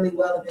do really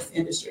well in this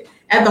industry.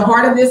 At the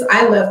heart of this,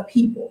 I love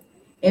people.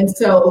 And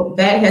so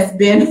that has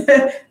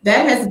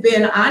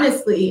been,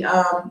 honestly,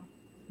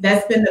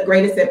 that's been the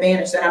greatest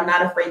advantage, that I'm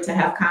not afraid to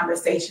have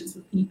conversations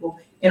with people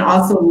and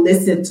also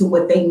listen to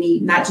what they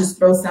need, not just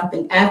throw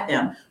something at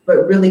them,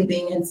 but really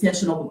being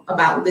intentional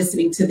about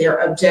listening to their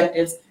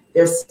objectives,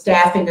 their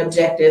staffing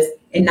objectives,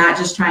 and not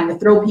just trying to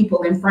throw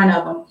people in front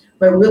of them,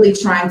 but really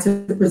trying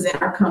to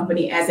present our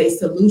company as a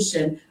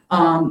solution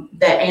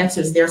that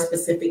answers their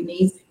specific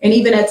needs. And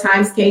even at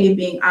times, Katie,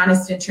 being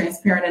honest and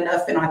transparent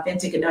enough and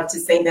authentic enough to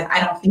say that I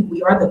don't think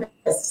we are the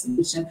best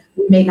solution.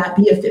 We may not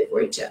be a fit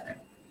for each other.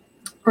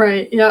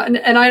 Right. Yeah.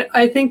 And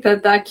I think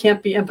that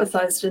can't be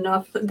emphasized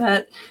enough,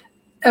 that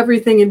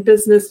everything in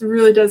business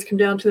really does come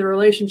down to the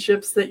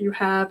relationships that you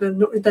have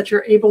and that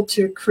you're able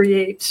to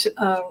create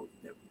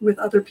with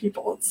other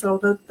people.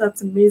 So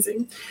that's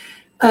amazing.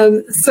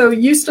 So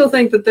you still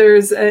think that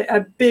there's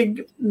a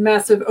big,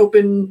 massive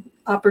open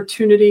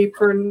opportunity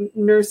for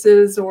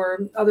nurses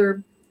or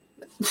other,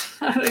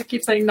 I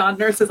keep saying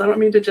non-nurses, I don't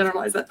mean to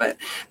generalize that,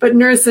 but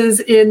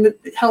nurses in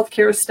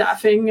healthcare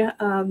staffing.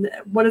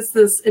 What does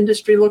this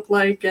industry look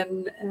like,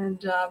 and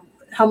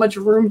how much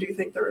room do you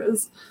think there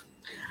is?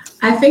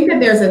 I think that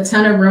there's a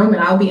ton of room,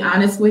 and I'll be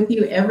honest with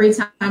you, every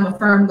time a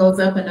firm goes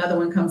up, another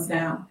one comes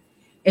down.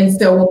 And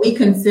so when we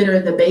consider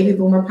the baby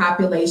boomer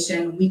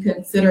population, we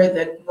consider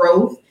the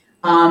growth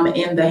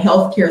in the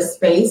healthcare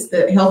space,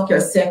 the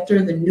healthcare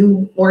sector, the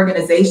new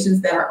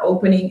organizations that are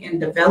opening and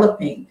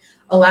developing.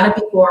 A lot of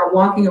people are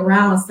walking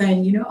around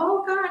saying,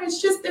 oh God,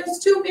 it's just, there's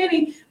too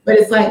many. But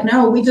it's like,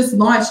 no, we just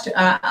launched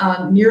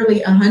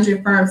nearly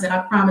 100 firms, and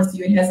I promise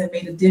you it hasn't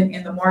made a dent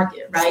in the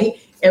market, right?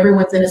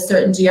 Everyone's in a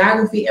certain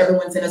geography,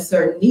 everyone's in a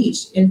certain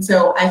niche. And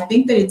so I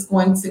think that it's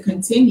going to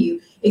continue,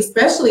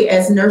 especially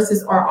as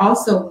nurses are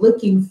also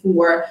looking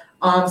for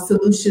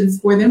solutions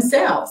for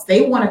themselves.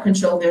 They want to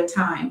control their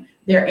time,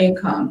 their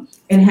income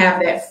and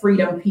have that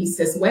freedom piece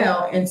as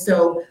well. And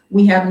so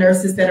we have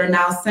nurses that are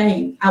now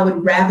saying, I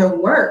would rather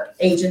work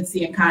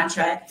agency and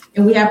contract.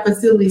 And we have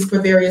facilities for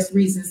various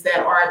reasons that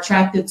are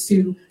attracted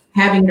to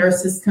having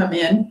nurses come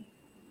in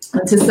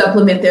to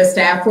supplement their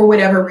staff for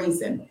whatever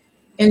reason.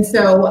 And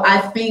so I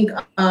think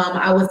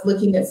I was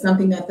looking at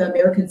something that the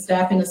American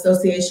Staffing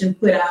Association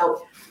put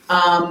out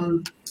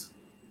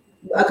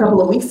a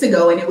couple of weeks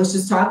ago, and it was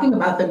just talking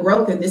about the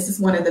growth. And this is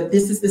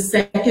the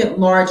second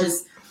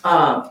largest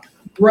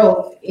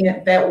growth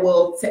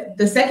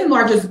the second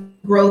largest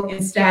growth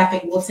in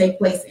staffing will take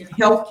place in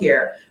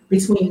healthcare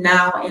between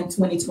now and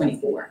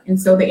 2024. And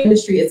so the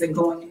industry isn't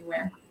going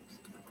anywhere.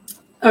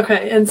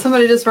 Okay, and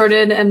somebody just wrote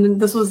in, and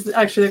this was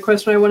actually the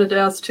question I wanted to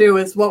ask too,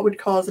 is what would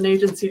cause an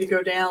agency to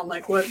go down?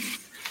 Like what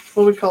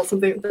would cause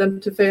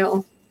them to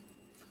fail?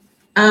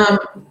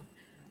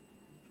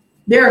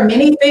 There are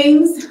many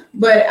things,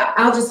 but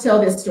I'll just tell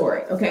this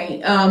story,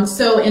 okay?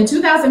 So in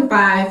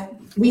 2005,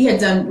 we had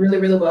done really,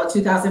 really well,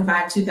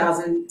 2005,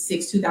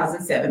 2006,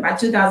 2007. By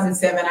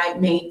 2007, I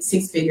made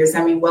six figures,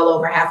 well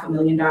over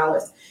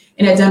 $500,000,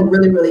 and had done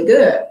really, really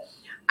good.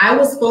 I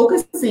was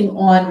focusing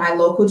on my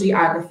local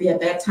geography.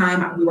 At that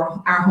time,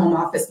 our home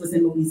office was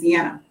in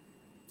Louisiana.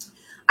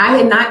 I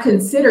had not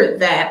considered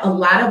that a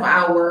lot of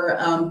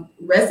our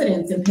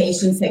residents and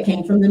patients that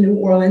came from the New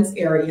Orleans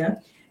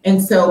area.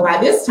 And so by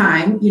this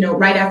time,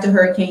 right after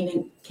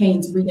Hurricane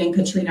Rita and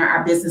Katrina,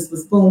 our business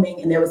was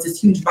booming and there was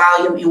this huge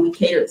volume and we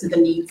catered to the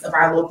needs of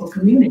our local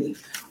community.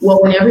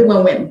 Well, when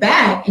everyone went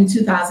back in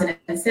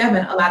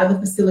 2007, a lot of the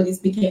facilities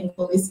became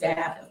fully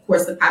staffed. Of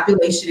course, the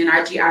population in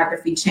our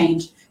geography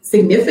changed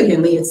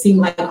significantly. It seemed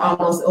like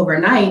almost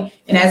overnight.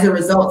 And as a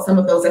result, some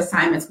of those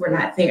assignments were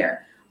not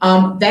there.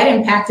 That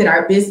impacted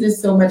our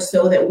business so much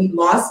so that we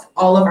lost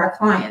all of our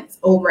clients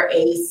over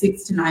a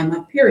 6 to 9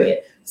 month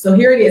period. So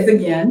here it is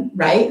again,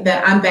 right?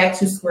 That I'm back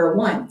to square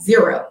one,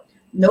 zero.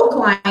 No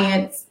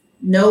clients,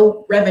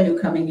 no revenue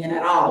coming in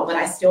at all, but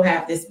I still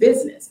have this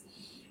business.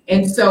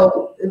 And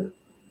so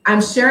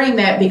I'm sharing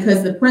that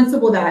because the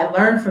principle that I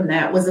learned from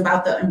that was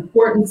about the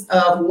importance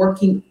of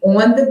working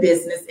on the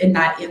business and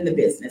not in the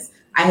business.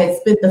 I had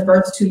spent the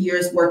first 2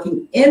 years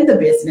working in the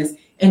business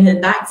and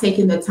had not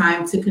taken the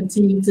time to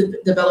continue to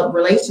develop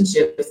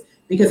relationships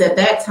because at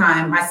that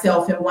time,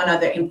 myself and one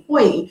other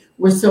employee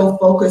were so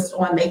focused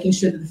on making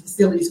sure that the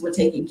facilities were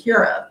taken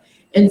care of.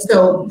 And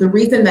so the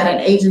reason that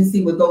an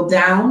agency would go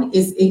down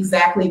is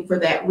exactly for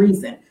that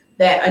reason,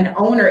 that an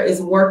owner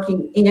is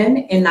working in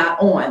and not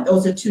on.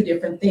 Those are two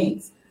different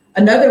things.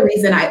 Another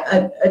reason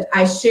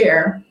I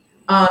share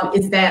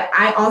is that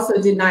I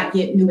also did not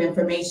get new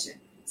information.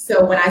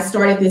 So when I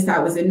started this, I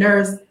was a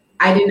nurse.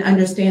 I didn't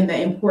understand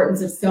the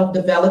importance of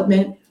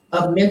self-development,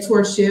 of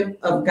mentorship,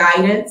 of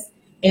guidance.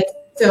 And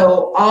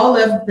so all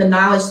of the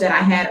knowledge that I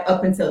had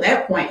up until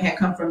that point had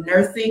come from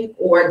nursing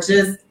or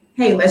just,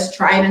 hey, let's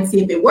try it and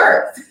see if it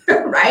works,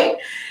 right?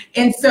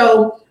 And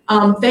so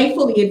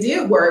thankfully it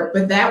did work,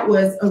 but that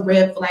was a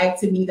red flag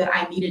to me that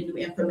I needed new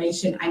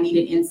information, I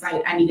needed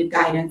insight, I needed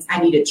guidance, I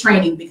needed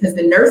training because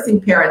the nursing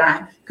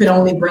paradigm could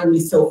only bring me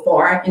so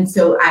far. And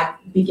so I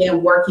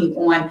began working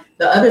on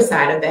the other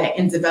side of that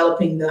and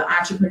developing the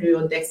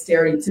entrepreneurial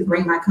dexterity to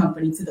bring my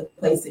company to the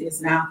place it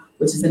is now,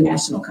 which is a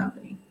national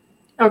company.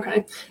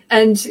 Okay.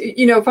 And,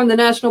 from the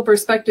national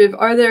perspective,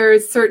 are there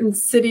certain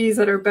cities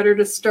that are better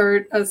to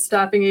start a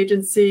staffing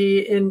agency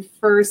in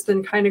first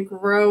and kind of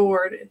grow,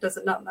 or does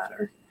it not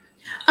matter?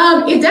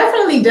 It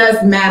definitely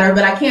does matter,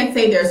 but I can't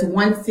say there's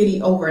one city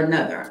over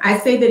another. I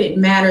say that it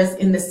matters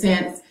in the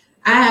sense,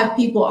 I have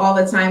people all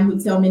the time who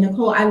tell me,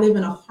 Nicole, I live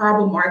in a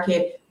horrible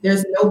market.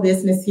 There's no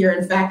business here.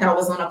 In fact, I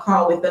was on a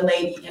call with a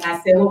lady and I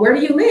said, well, where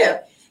do you live?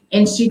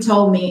 And she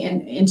told me,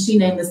 and she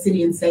named the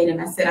city and state, and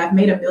I said, I've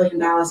made $1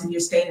 billion in your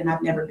state and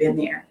I've never been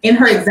there, in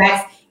her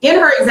exact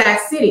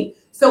city.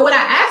 So what I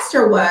asked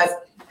her was,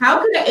 how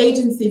could an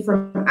agency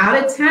from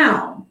out of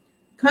town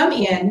come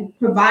in,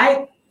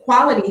 provide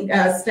quality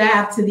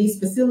staff to these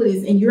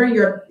facilities, and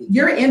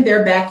you're in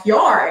their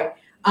backyard,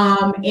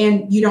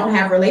 and you don't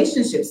have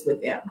relationships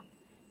with them?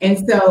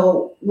 And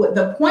so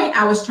the point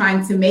I was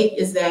trying to make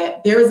is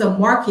that there is a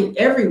market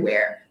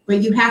everywhere,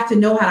 but you have to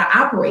know how to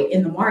operate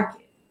in the market.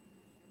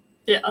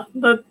 Yeah,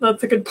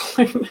 that's a good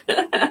point.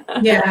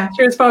 Yeah.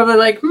 She was probably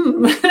like,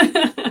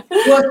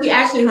 Well, she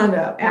actually hung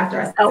up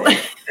after I said it.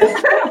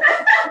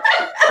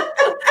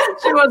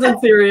 She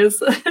wasn't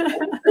serious.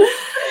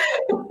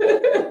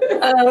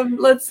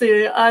 Let's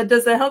see.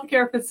 Does a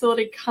healthcare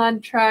facility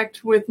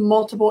contract with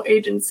multiple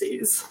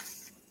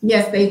agencies?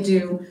 Yes, they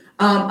do.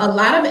 A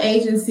lot of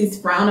agencies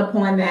frown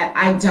upon that.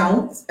 I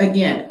don't.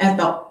 Again, at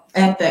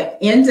the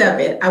end of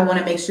it, I want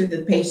to make sure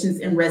that patients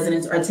and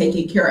residents are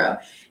taken care of.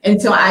 And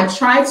so I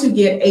try to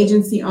get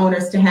agency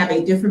owners to have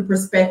a different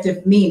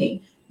perspective,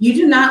 meaning you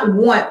do not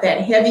want that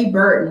heavy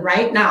burden,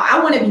 right? Now, I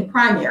want to be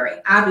primary.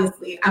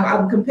 Obviously,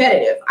 I'm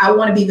competitive. I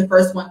want to be the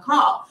first one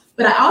called.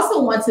 But I also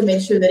want to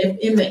make sure that if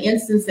in the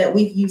instance that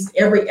we've used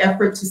every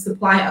effort to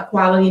supply a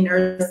quality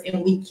nurse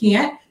and we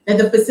can't, that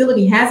the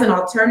facility has an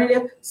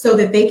alternative so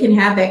that they can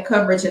have that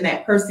coverage and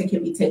that person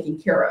can be taken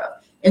care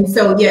of. And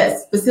so,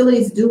 yes,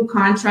 facilities do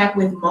contract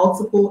with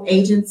multiple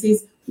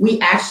agencies. We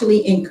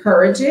actually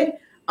encourage it.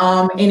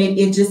 And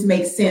it just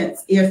makes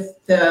sense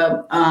if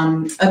the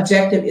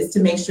objective is to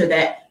make sure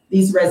that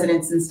these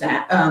residents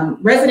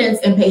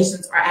and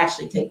patients are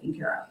actually taken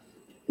care of.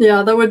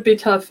 Yeah, that would be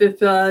tough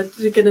if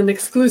you get an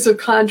exclusive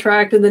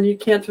contract and then you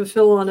can't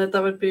fulfill on it.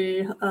 That would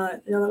be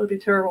that would be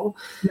terrible.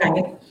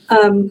 Right.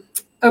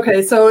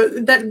 Okay, so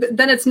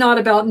then it's not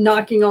about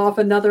knocking off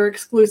another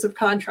exclusive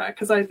contract,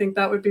 because I think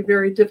that would be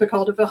very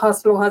difficult if a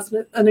hospital has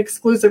an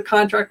exclusive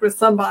contract with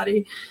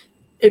somebody.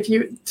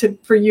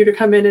 For you to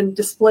come in and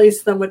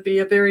displace them would be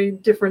a very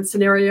different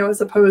scenario,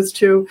 as opposed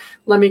to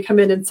let me come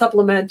in and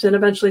supplement and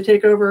eventually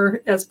take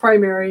over as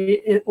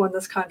primary on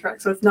this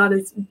contract. So it's not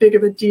as big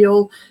of a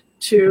deal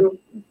to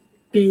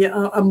be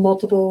a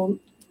multiple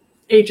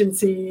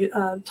agency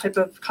type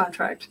of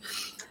contract.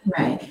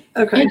 Right.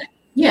 Okay.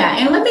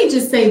 And let me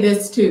just say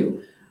this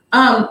too.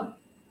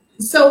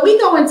 So we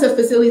go into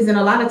facilities, and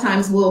a lot of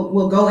times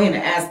we'll go in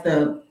as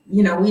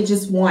we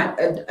just want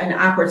an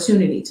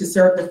opportunity to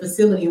serve the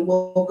facility, and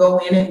we'll go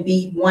in and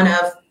be one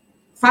of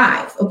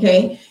 5.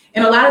 Okay.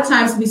 And a lot of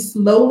times we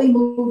slowly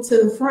move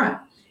to the front.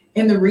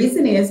 And the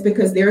reason is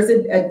because there's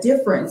a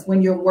difference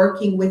when you're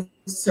working with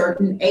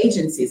certain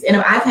agencies. And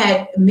I've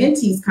had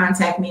mentees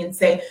contact me and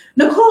say,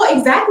 Nicole,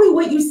 exactly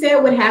what you said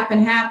would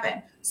happen.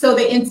 So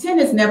the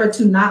intent is never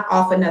to knock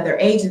off another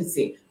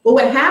agency. But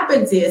what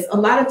happens is a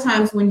lot of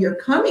times when you're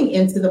coming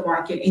into the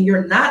market and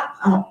you're not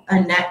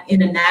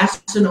in a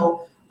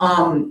national,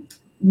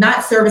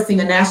 not servicing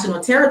a national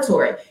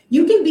territory,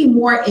 you can be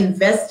more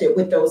invested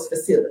with those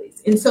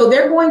facilities. And so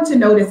they're going to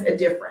notice a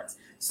difference.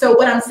 So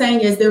what I'm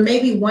saying is there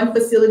may be one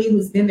facility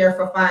who's been there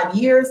for 5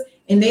 years,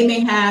 and they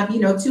may have,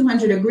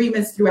 200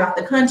 agreements throughout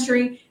the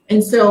country.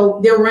 And so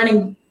they're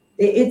running,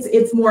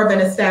 it's more of an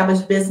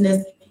established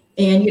business,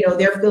 and,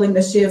 they're filling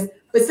the shifts.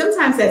 But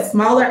sometimes that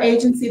smaller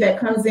agency that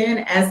comes in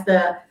as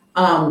the,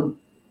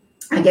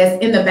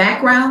 in the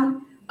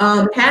background,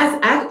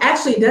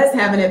 actually does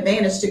have an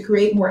advantage to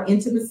create more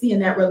intimacy in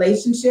that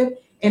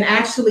relationship and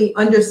actually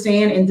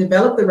understand and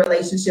develop the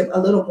relationship a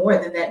little more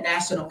than that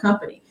national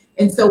company.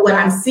 And so what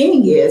I'm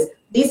seeing is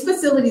these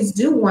facilities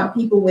do want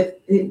people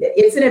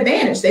it's an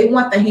advantage. They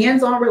want the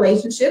hands-on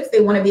relationships. They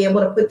want to be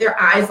able to put their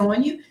eyes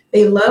on you.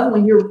 They love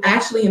when you're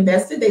actually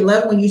invested. They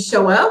love when you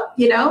show up,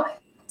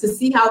 to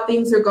see how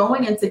things are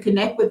going and to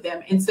connect with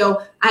them. And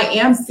so I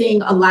am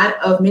seeing a lot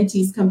of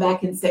mentees come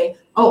back and say,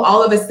 oh,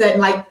 all of a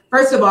sudden,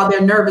 first of all, they're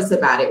nervous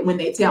about it when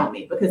they tell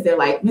me, because they're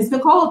like, Miss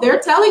Nicole, they're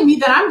telling me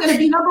that I'm going to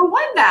be number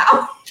 1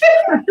 now.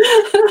 And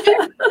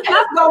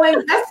I'm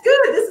going, that's good.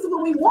 This is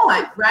what we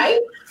want, right?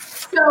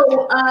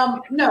 So,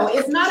 no,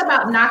 it's not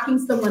about knocking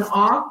someone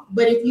off,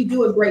 but if you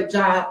do a great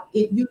job,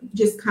 you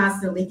just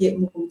constantly get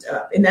moved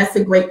up, and that's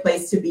a great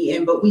place to be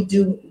in. But we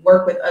do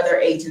work with other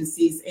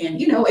agencies,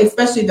 and,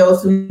 especially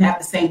those who have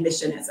the same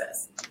mission as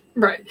us.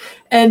 Right.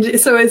 And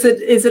so is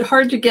it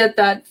hard to get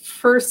that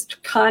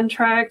first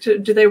contract?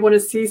 Do they want to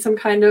see some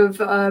kind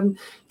of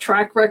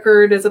track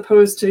record as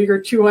opposed to your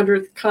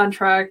 200th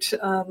contract?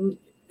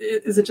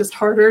 Is it just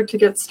harder to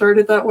get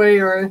started that way,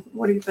 or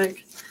what do you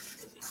think?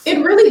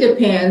 It really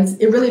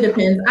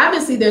depends.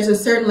 Obviously, there's a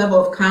certain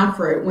level of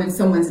comfort when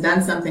someone's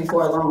done something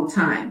for a long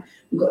time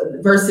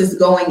versus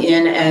going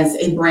in as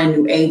a brand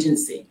new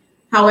agency.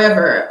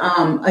 However,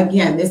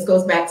 again, this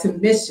goes back to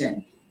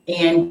mission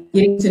and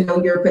getting to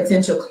know your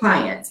potential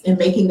clients and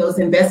making those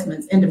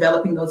investments and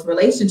developing those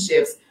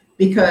relationships,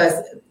 because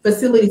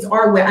facilities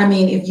are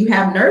if you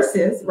have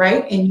nurses,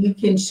 right, and you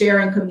can share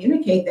and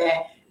communicate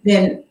that,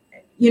 then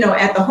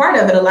at the heart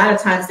of it, a lot of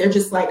times they're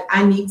just like,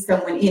 I need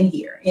someone in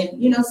here.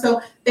 And,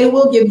 so they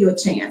will give you a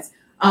chance.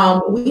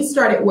 We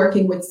started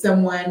working with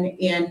someone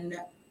in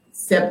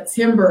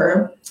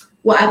September.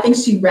 Well, I think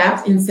she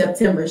wrapped in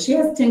September. She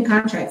has 10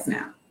 contracts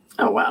now.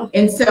 Oh, wow.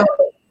 And so,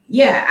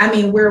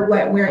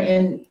 we're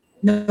in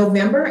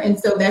November. And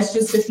so that's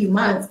just a few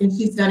months, and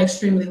she's done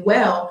extremely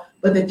well.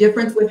 But the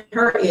difference with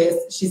her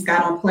is she's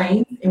got on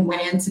planes and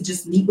went in to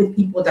just meet with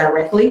people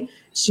directly.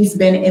 She's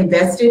been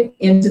invested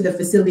into the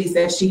facilities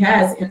that she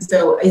has. And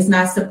so it's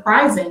not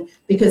surprising,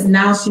 because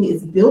now she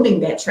is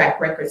building that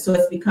track record. So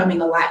it's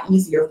becoming a lot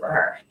easier for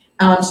her.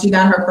 She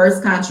got her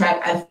first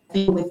contract, I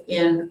think,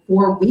 within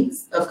 4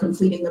 weeks of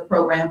completing the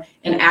program.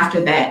 And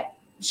after that,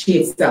 she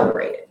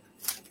accelerated.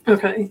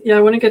 Okay. Yeah,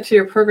 I want to get to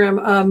your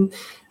program.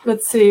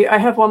 Let's see. I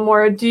have one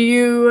more. Do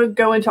you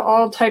go into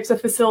all types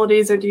of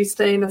facilities, or do you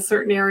stay in a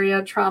certain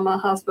area, trauma,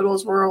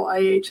 hospitals, rural,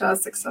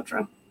 IHS,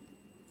 etc.?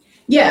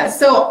 Yeah.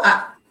 So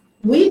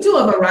we do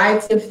a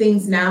variety of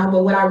things now,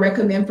 but what I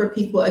recommend for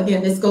people,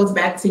 again, this goes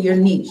back to your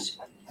niche.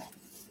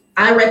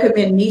 I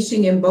recommend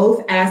niching in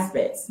both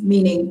aspects,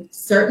 meaning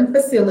certain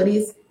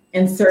facilities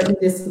and certain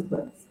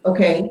disciplines.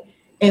 Okay.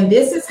 And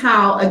this is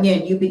how,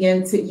 again,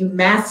 you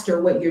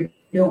master what you're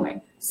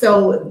doing.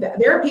 So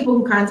there are people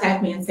who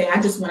contact me and say,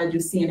 I just want to do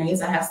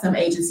CNAs. I have some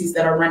agencies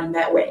that are running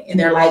that way. And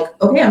they're like,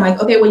 okay. I'm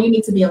like, okay, well, you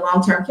need to be in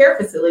long-term care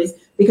facilities,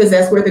 because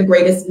that's where the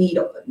greatest need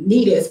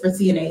is for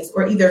CNAs,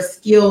 or either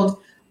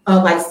skilled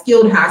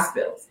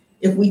hospitals.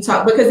 if we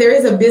talk, because there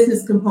is a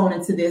business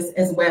component to this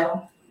as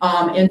well.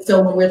 And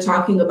so when we're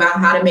talking about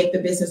how to make the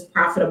business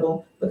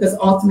profitable, because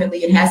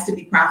ultimately it has to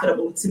be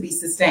profitable to be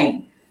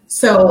sustained.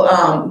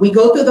 So we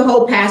go through the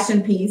whole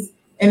passion piece,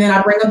 and then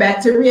I bring them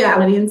back to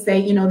reality and say,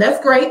 you know,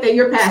 that's great that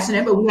you're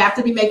passionate, but we have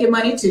to be making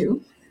money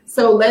too.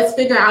 So let's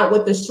figure out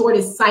what the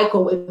shortest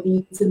cycle would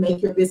be to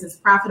make your business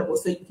profitable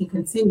so you can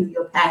continue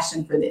your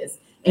passion for this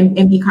and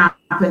be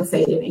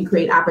compensated and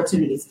create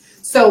opportunities.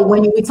 So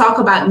when we talk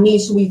about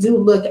niche, we do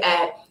look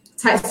at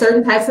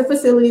certain types of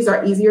facilities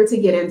are easier to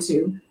get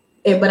into.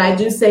 But I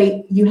do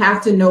say you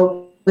have to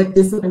know what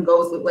discipline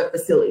goes with what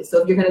facility.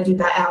 So if you're going to do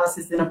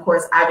dialysis, then of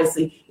course,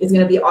 obviously, it's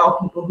going to be all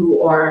people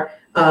who are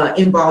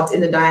involved in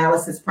the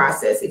dialysis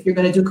process. If you're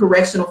going to do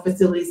correctional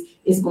facilities,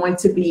 it's going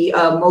to be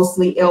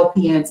mostly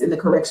LPNs in the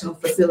correctional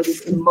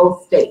facilities in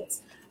most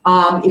states.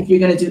 If you're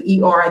going to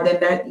do ER, then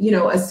that, you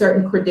know, a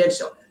certain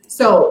credential.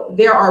 So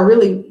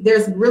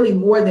there's really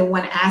more than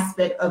one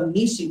aspect of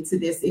niching to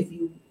this, if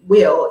you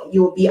will.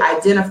 You'll be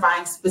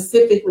identifying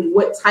specifically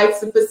what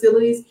types of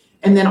facilities,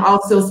 and then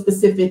also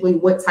specifically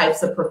what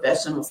types of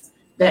professionals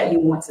that you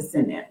want to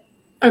send in.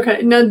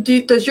 Okay. Now,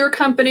 does your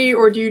company,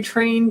 or do you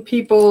train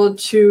people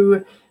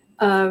to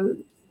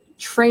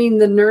train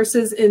the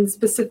nurses in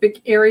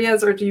specific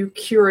areas, or do you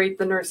curate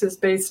the nurses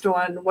based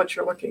on what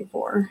you're looking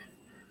for?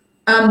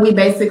 We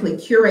basically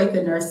curate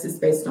the nurses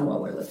based on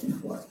what we're looking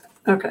for.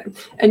 Okay.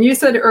 And you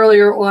said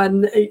earlier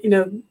on, you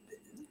know,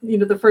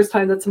 the first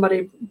time that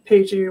somebody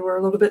paid you were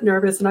a little bit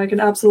nervous, and I can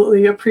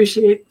absolutely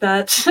appreciate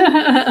that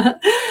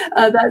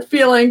that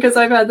feeling, because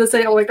I've had the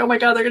same, like, oh my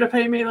God, they're going to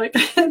pay me. Like,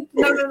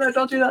 no,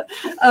 don't do that.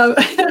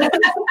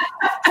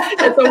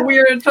 It's a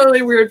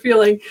totally weird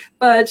feeling.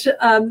 But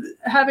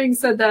having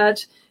said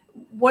that,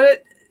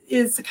 what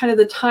is kind of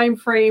the time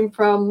frame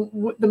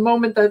from the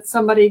moment that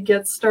somebody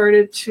gets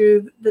started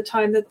to the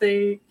time that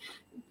they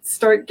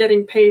start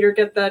getting paid or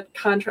get that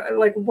contract?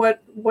 Like,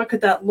 what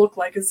could that look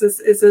like? Is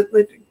it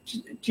like,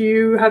 do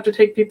you have to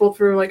take people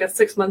through like a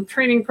 6-month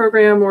training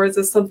program, or is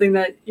this something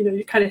that, you know,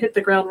 you kind of hit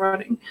the ground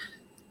running?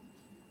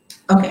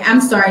 Okay,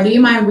 I'm sorry. Do you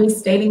mind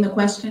restating the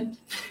question?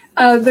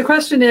 The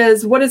question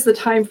is, what is the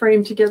time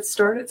frame to get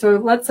started? So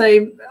let's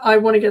say I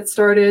want to get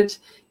started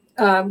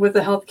with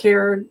a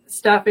healthcare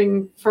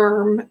staffing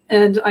firm,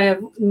 and I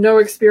have no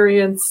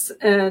experience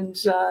and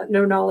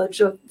no knowledge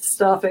of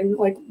staffing.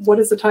 Like, what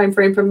is the time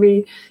frame for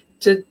me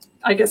to,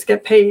 I guess,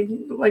 get paid?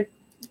 Like,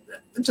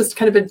 just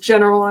kind of a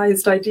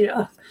generalized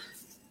idea.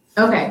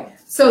 Okay,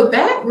 so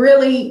that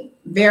really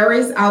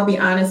varies. I'll be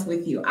honest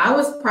with you. I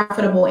was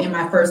profitable in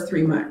my first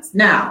 3 months.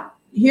 Now,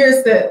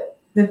 here's the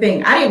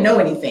thing. I didn't know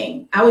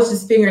anything. I was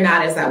just figuring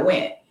out as I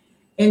went.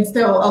 And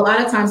so a lot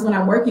of times when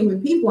I'm working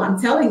with people,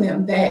 I'm telling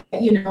them that,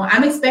 you know,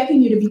 I'm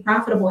expecting you to be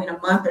profitable in a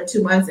month or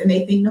 2 months. And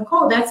they think,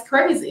 Nicole, that's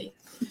crazy.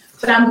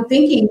 But I'm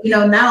thinking, you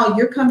know, now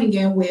you're coming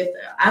in with,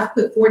 I've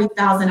put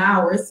 40,000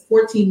 hours,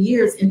 14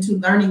 years into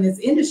learning this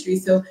industry.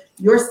 So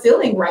your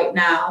ceiling right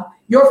now,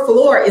 your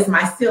floor is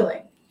my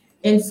ceiling.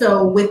 And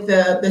so with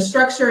the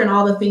structure and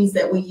all the things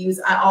that we use,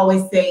 I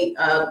always say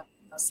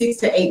 6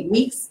 to 8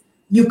 weeks,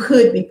 you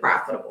could be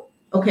profitable.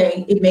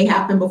 Okay. It may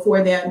happen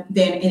before then, and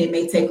it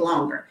may take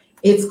longer.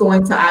 It's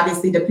going to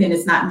obviously depend.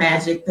 It's not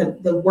magic.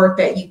 The work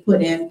that you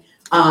put in,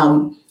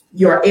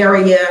 your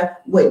area,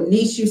 what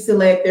niche you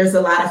select, there's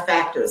a lot of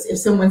factors. If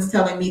someone's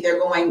telling me they're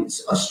going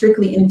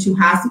strictly into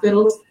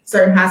hospitals,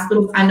 certain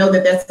hospitals, I know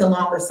that that's a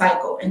longer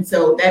cycle. And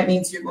so that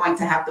means you're going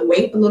to have to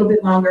wait a little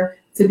bit longer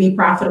to be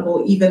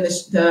profitable. Even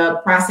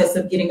the process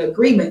of getting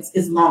agreements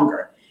is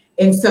longer.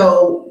 And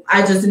so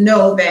I just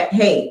know that,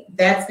 hey,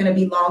 that's going to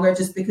be longer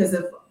just because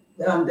of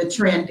the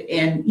trend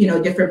and, you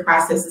know, different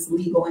processes,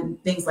 legal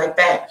and things like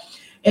that.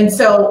 And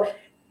so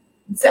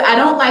I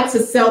don't like to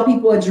sell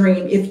people a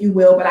dream, if you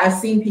will, but I've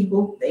seen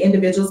people, the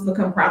individuals,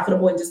 become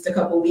profitable in just a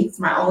couple of weeks.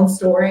 My own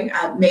story,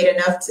 I've made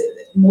enough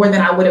more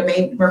than I would have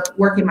made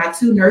working my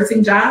 2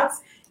 nursing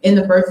jobs in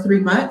the first 3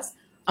 months.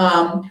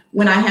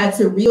 When I had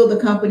to reel the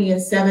company in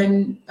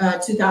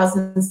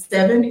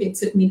 2007, it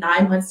took me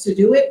 9 months to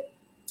do it.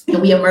 And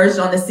we emerged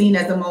on the scene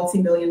as a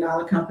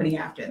multi-million-dollar company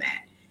after that,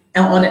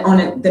 and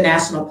on the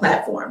national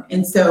platform.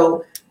 And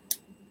so,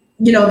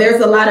 you know,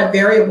 there's a lot of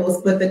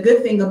variables, but the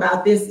good thing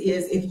about this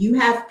is if you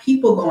have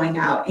people going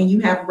out and you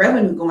have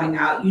revenue going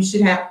out, you should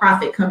have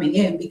profit coming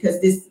in, because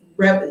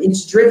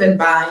it's driven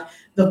by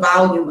the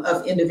volume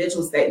of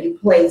individuals that you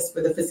place for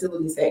the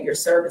facilities that you're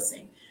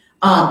servicing.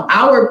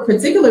 Our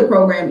particular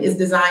program is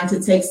designed to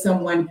take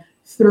someone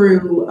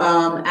through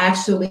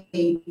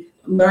actually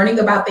learning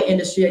about the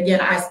industry.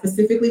 Again, I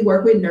specifically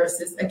work with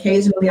nurses.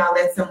 Occasionally I'll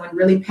let someone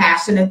really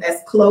passionate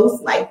that's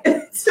close, like, but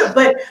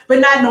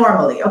not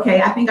normally.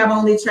 Okay. I think I've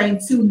only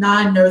trained 2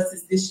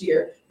 non-nurses this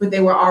year, but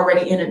they were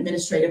already in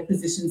administrative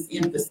positions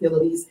in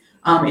facilities.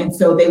 And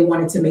so they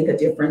wanted to make a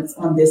difference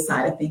on this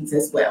side of things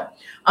as well.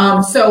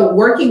 So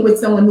working with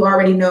someone who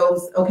already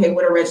knows, okay,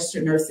 what a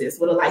registered nurse is,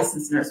 what a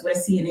licensed nurse, what a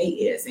CNA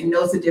is, and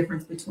knows the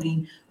difference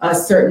between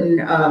certain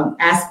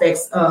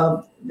aspects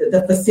of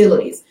the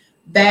facilities.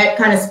 That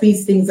kind of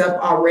speeds things up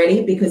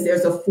already, because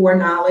there's a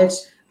foreknowledge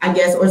I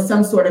guess, or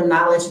some sort of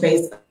knowledge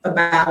base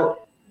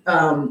about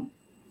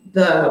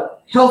the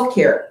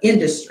healthcare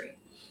industry,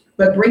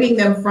 but bringing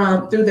them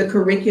through the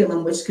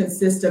curriculum, which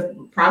consists of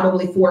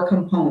probably 4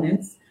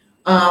 components,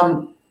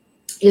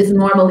 is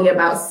normally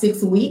about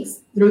 6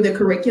 weeks through the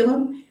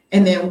curriculum.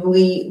 And then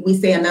we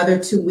say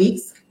another 2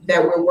 weeks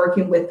that we're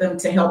working with them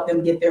to help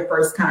them get their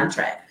first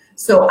contract.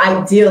 So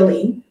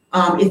ideally,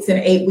 it's an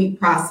 8-week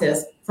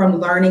process from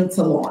learning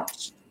to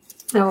launch.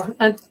 Oh,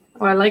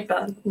 I like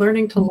that.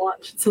 Learning to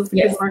launch. It's a good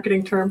Yes.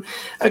 marketing term.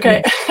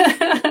 Okay.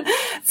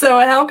 So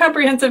how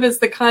comprehensive is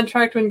the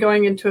contract when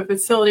going into a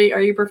facility?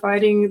 Are you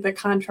providing the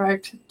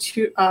contract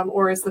to,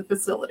 or is the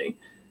facility?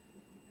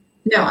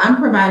 No, I'm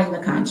providing the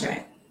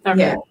contract. Okay.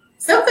 Yeah.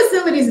 Some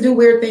facilities do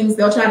weird things.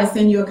 They'll try to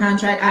send you a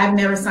contract. I've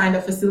never signed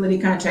a facility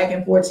contract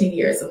in 14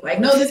 years. So like,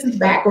 no, this is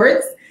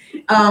backwards.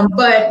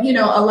 But you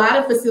know, a lot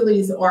of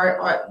facilities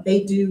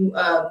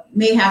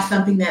may have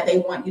something that they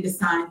want you to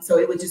sign. So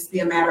it would just be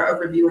a matter of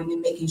reviewing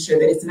and making sure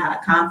that it's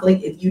not a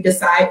conflict. If you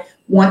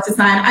want to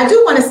sign, I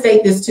do want to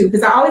state this too,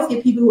 because I always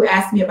get people who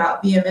ask me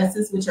about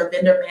VMSs, which are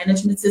vendor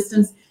management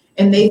systems,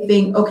 and they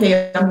think,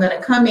 okay, I'm going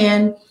to come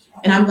in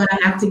and I'm going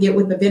to have to get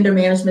with the vendor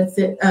management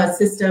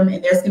system,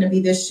 and there's going to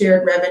be this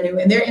shared revenue,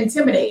 and they're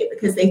intimidated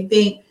because they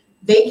think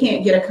they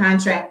can't get a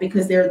contract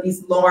because there are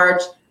these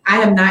large. I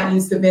have not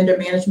used the vendor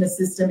management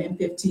system in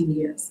 15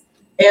 years.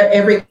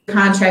 Every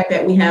contract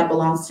that we have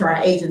belongs to our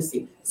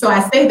agency. So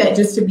I say that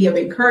just to be of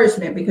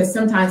encouragement, because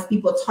sometimes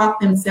people talk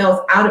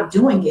themselves out of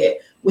doing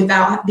it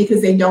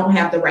because they don't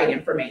have the right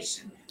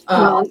information.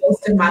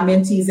 Most of my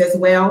mentees as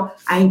well,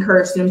 I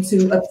encourage them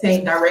to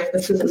obtain direct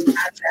facility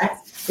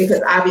contracts,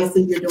 because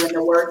obviously you're doing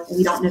the work.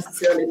 We don't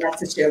necessarily like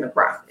to share the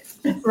profit.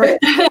 Right.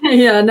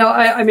 Yeah, no,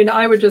 I mean,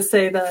 I would just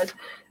say that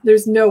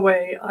there's no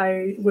way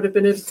I would have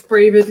been as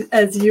brave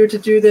as you to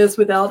do this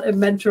without a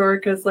mentor,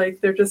 because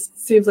like there just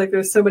seems like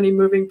there's so many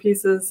moving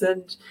pieces,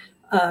 and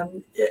I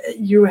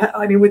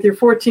mean, with your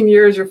 14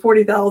 years, your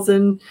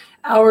 40,000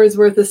 hours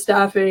worth of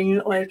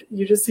staffing, like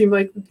you just seem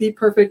like the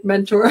perfect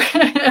mentor.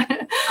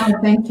 Oh,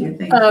 thank you.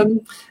 Thank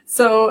you.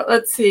 So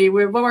let's see.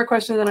 We have one more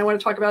question, then I want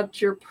to talk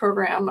about your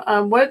program.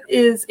 What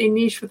is a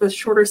niche with a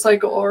shorter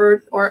cycle,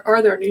 or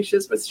are there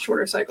niches with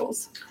shorter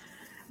cycles?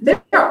 There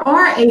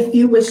are a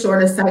few with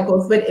shorter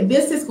cycles, but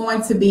this is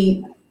going to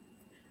be,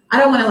 I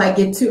don't want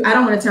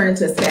to turn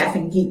into a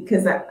staffing geek,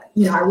 because I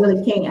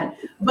really can't,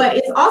 but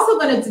it's also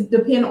going to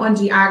depend on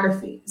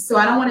geography. So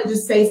I don't want to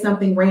just say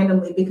something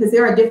randomly, because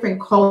there are different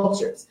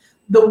cultures.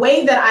 The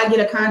way that I get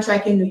a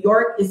contract in New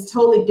York is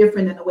totally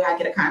different than the way I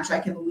get a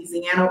contract in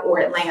Louisiana or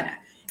Atlanta.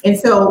 And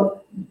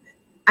so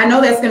I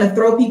know that's going to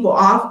throw people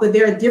off, but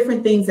there are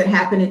different things that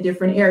happen in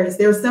different areas.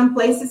 There are some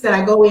places that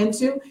I go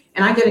into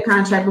and I get a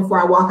contract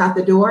before I walk out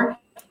the door.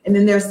 And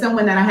then there's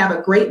someone that I have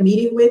a great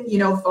meeting with,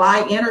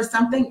 fly in or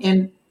something,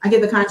 and I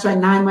get the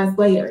contract 9 months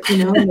later,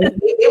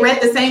 they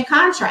read the same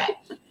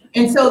contract.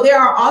 And so there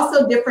are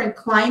also different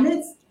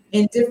climates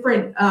and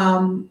different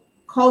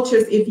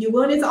cultures, if you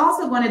will. And it's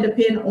also going to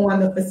depend on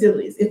the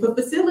facilities. If a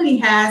facility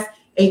has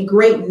a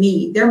great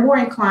need, they're more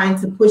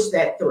inclined to push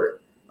that through.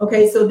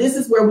 Okay, so this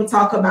is where we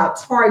talk about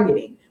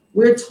targeting.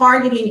 We're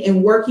targeting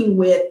and working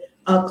with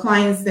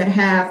clients that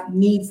have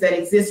needs that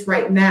exist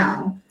right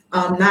now,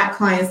 not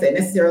clients that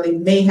necessarily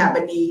may have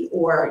a need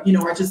or,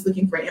 are just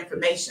looking for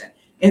information.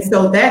 And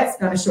so that's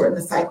going to shorten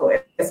the cycle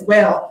as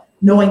well,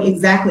 knowing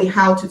exactly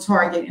how to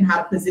target and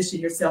how to position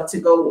yourself to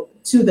go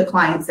to the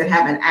clients that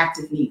have an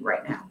active need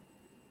right now.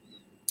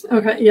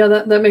 Okay, yeah,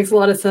 that makes a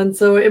lot of sense.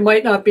 So it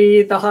might not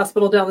be the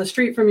hospital down the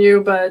street from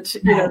you, but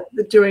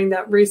doing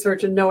that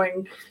research and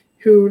knowing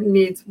who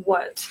needs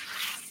what.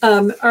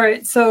 All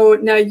right, so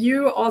now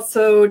you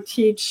also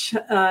teach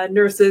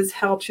nurses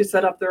how to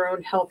set up their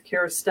own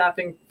healthcare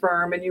staffing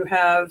firm, and you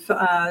have,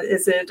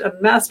 is it a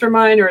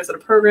mastermind or is it a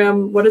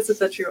program? What is it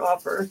that you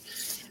offer?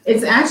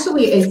 It's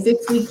actually a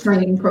 6-week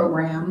training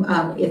program.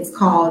 It's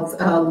called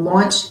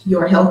Launch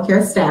Your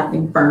Healthcare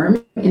Staffing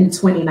Firm in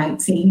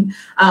 2019.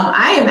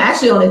 I am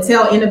actually on the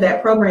tail end of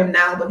that program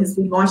now, because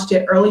we launched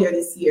it earlier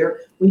this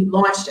year. We've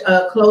launched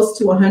close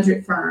to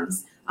 100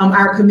 firms.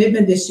 Our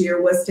commitment this year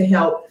was to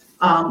help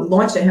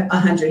launch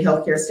 100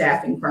 healthcare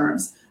staffing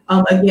firms.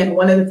 Again,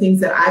 one of the things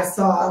that I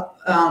saw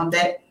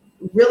that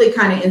really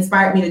kind of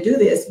inspired me to do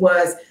this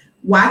was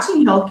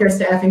watching healthcare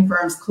staffing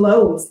firms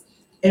close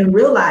and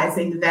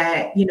realizing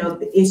that,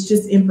 it's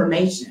just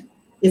information.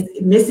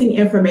 Missing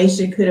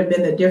information could have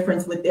been the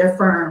difference with their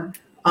firm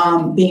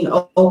being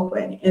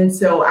open. And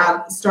so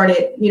I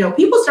started,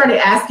 people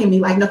started asking me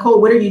like,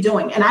 Nicole, what are you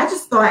doing? And I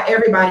just thought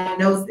everybody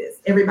knows this.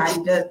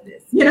 Everybody does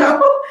this,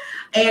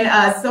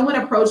 And someone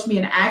approached me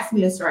and asked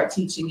me to start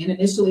teaching. And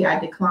initially I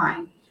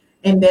declined.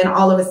 And then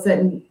all of a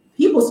sudden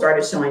people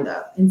started showing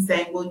up and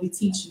saying, will you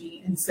teach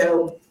me? And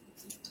so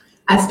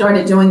I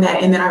started doing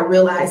that. And then I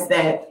realized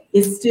that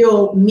it's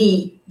still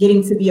me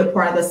getting to be a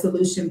part of the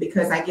solution,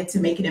 because I get to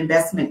make an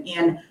investment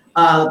in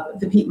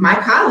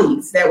my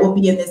colleagues that will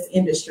be in this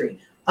industry,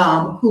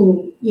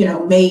 who,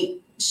 may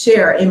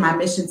share in my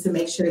mission to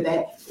make sure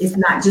that it's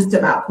not just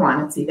about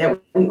quantity, that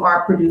we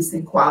are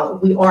producing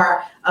quality. We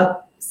are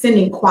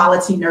sending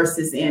quality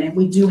nurses in, and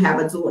we do have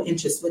a dual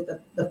interest with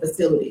the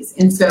facilities.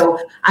 And so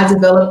I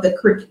developed the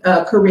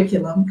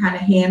curriculum, kind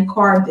of hand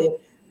carved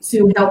it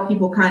to help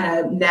people kind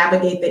of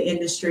navigate the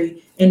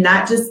industry and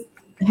not just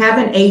have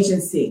an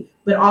agency,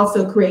 but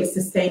also create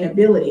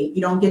sustainability.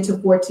 You don't get to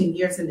 14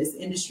 years in this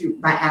industry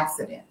by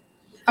accident.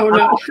 Oh,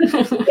 no.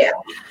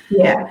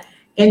 Yeah.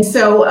 And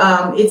so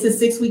it's a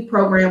 6-week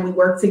program. We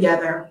work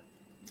together,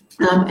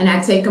 and I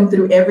take them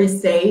through every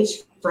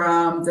stage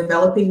from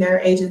developing their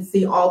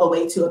agency all the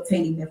way to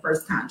obtaining their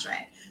first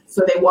contract.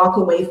 So they walk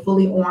away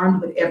fully armed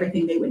with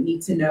everything they would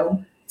need to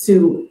know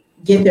to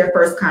get their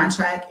first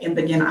contract and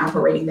begin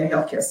operating their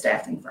healthcare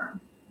staffing firm.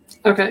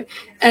 Okay.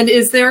 And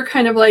is there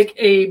kind of like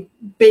a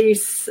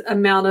base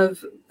amount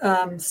of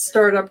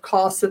startup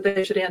costs that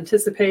they should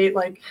anticipate?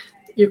 Like,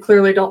 you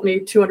clearly don't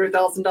need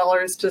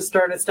 $200,000 to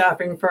start a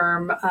staffing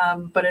firm,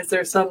 but is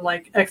there some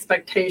like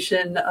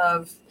expectation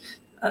of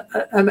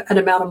an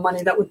amount of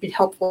money that would be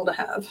helpful to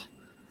have?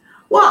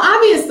 Well,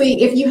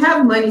 obviously, if you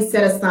have money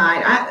set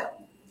aside,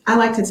 I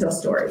like to tell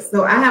stories.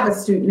 So I have a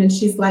student, and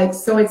she's like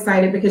so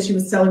excited because she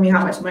was telling me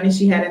how much money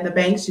she had in the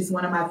bank. She's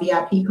one of my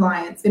VIP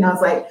clients. And I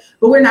was like,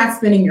 but we're not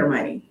spending your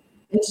money.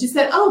 And she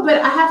said, oh,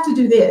 but I have to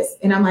do this.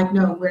 And I'm like,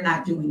 no, we're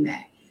not doing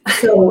that.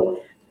 So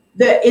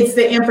it's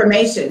the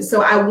information.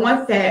 So I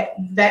want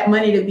that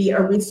money to be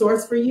a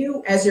resource for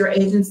you as your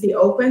agency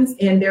opens,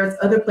 and there's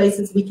other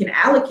places we can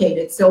allocate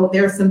it. So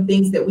there's some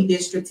things that we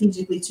did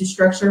strategically to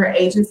structure her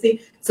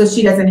agency so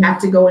she doesn't have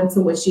to go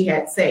into what she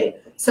had saved.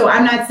 So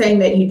I'm not saying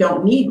that you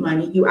don't need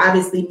money. You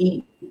obviously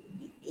need,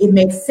 it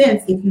makes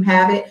sense if you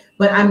have it,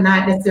 but I'm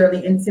not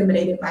necessarily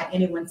intimidated by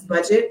anyone's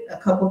budget, a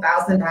couple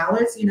 $1,000,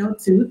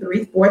 $2,000,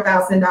 $3,000,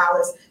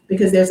 $4,000,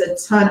 because there's a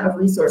ton of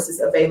resources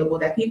available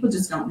that people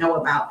just don't know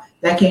about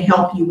that can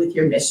help you with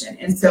your mission.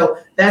 And so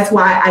that's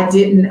why I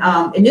didn't,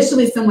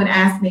 initially someone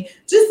asked me,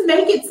 just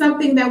make it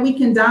something that we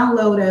can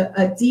download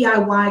a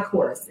DIY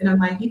course. And I'm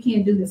like, you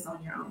can't do this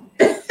on your own.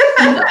 Yeah.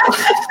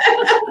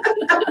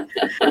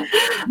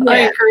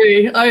 I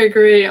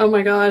agree. Oh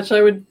my gosh. I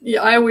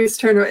always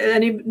turn to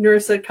any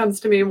nurse that comes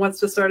to me and wants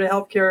to start a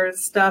healthcare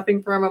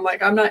staffing firm. I'm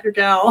like, I'm not your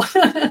gal.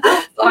 So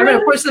I'm going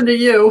to push them to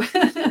you.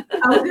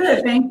 Oh,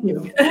 good. Thank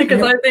you.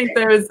 Because I think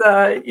there's,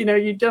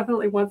 you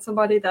definitely want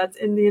somebody that's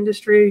in the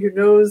industry who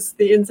knows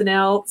the ins and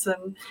outs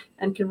and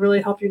can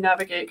really help you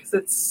navigate, because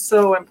it's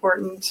so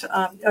important.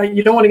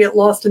 You don't want to get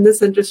lost in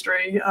this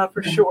industry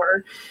for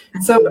sure.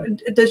 So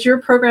does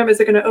your program, is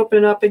it going to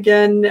open up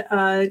again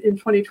in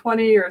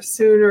 2020 or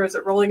sooner? Is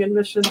it rolling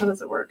admission? How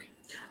does it work?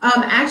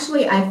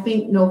 Actually, I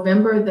think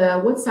November,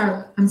 what is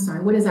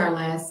our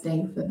last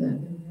day for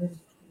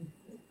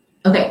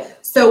okay,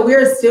 so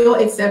we're still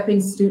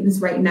accepting students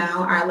right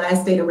now. Our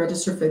last day to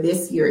register for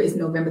this year is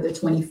November the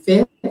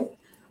 25th.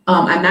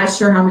 I'm not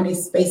sure how many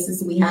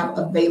spaces we have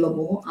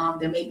available.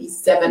 There may be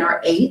 7 or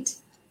 8.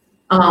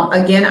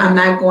 Again, I'm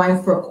not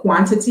going for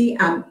quantity,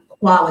 I'm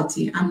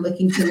quality. I'm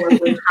looking to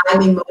work with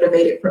highly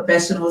motivated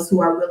professionals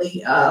who are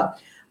really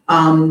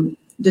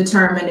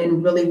determined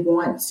and really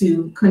want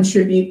to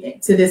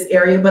contribute to this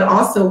area, but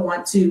also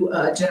want to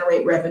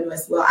generate revenue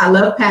as well. I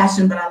love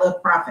passion, but I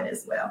love profit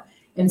as well.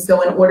 And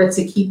so in order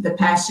to keep the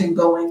passion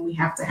going, we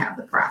have to have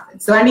the profit.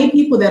 So I need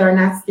people that are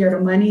not scared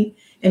of money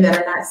and that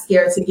are not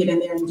scared to get in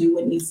there and do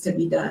what needs to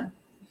be done.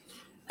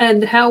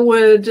 And how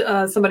would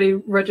somebody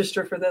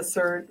register for this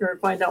or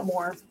find out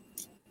more?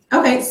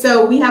 Okay,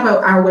 so we have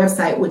our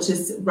website, which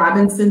is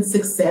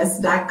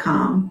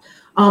robinsonsuccess.com.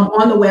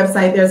 On the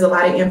website, there's a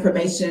lot of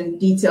information,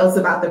 details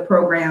about the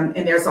program,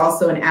 and there's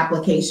also an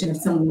application if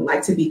someone would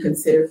like to be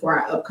considered for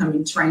our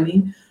upcoming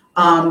training.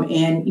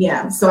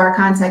 So our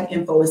contact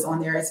info is on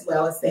there as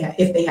well as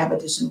if they have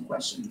additional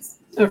questions.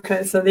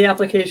 Okay, so the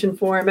application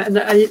form, and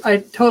I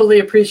totally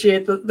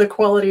appreciate the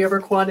quality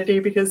over quantity,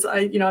 because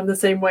I'm the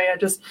same way.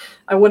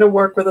 I want to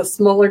work with a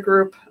smaller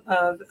group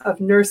of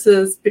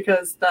nurses,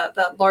 because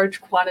that large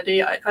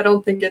quantity, I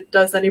don't think it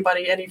does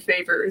anybody any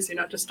favors.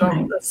 Just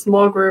a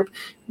small group,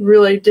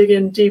 really dig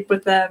in deep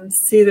with them,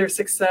 see their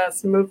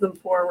success, move them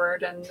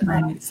forward,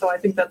 and so I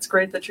think that's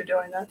great that you're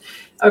doing that.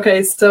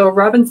 Okay, so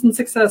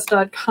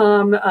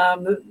robinsonsuccess.com,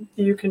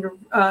 you can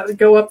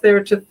go up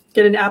there to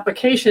get an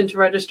application to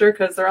register,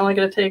 because they're only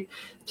going to take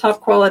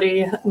top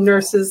quality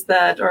nurses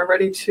that are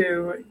ready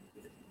to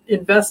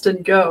invest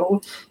and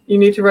go. You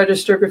need to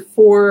register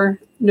before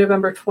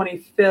November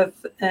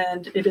 25th,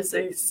 and it is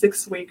a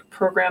 6-week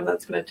program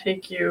that's going to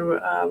take you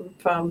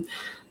from,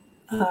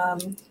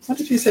 what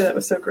did you say that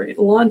was so great?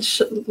 Launch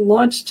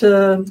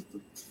to,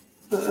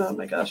 oh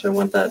my gosh, I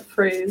want that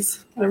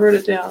phrase. I wrote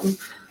it down.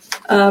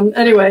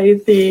 Anyway,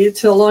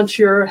 to launch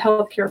your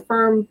healthcare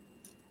firm.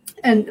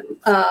 And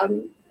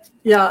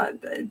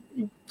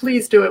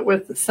please do it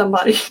with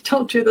somebody.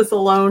 Don't do this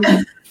alone.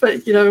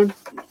 But,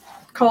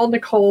 call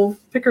Nicole,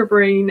 pick her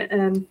brain,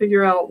 and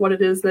figure out what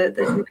it is that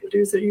you can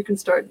do so you can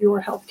start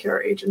your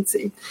healthcare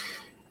agency.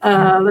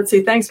 Let's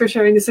see. Thanks for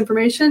sharing this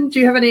information. Do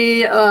you have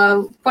any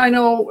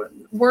final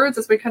words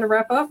as we kind of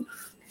wrap up?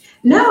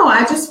 No,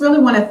 I just really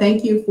want to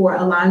thank you for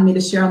allowing me to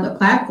share on the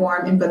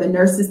platform. And for the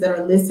nurses that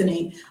are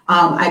listening,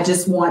 I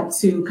just want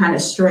to kind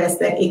of stress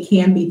that it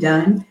can be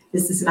done.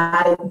 This is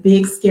not as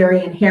big,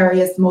 scary, and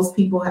hairy as most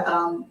people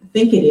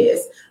think it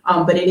is,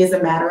 but it is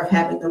a matter of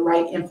having the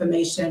right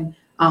information,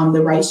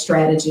 the right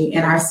strategy.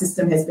 And our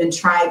system has been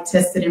tried,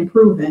 tested, and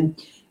proven.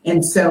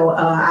 And so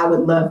I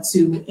would love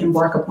to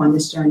embark upon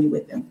this journey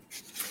with them.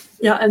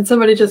 Yeah, and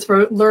somebody just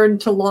wrote learning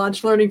to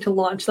launch.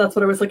 That's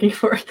what I was looking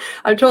for.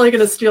 I'm totally going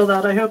to steal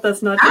that. I hope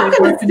that's not true. I'm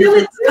going to steal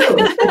it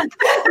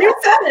You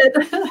said it.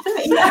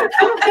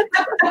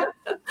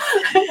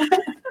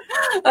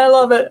 I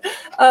love it.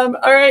 All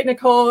right,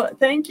 Nicole,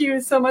 thank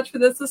you so much for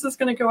this. This is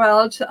going to go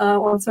out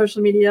on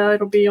social media.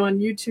 It'll be on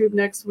YouTube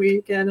next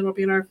week, and it'll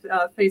be on our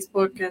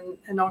Facebook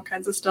and all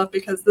kinds of stuff,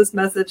 because this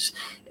message,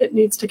 it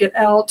needs to get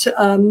out.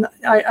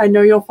 I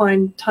know you'll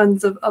find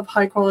tons of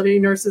high quality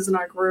nurses in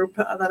our group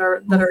that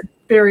are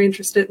very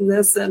interested in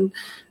this, and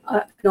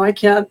I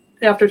can't,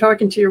 after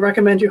talking to you,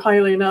 recommend you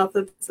highly enough.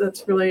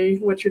 That's really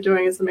what you're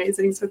doing is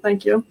amazing. So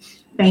thank you.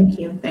 Thank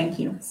you. Thank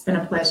you. It's been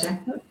a pleasure.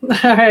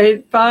 All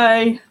right.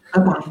 Bye.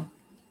 Bye-bye.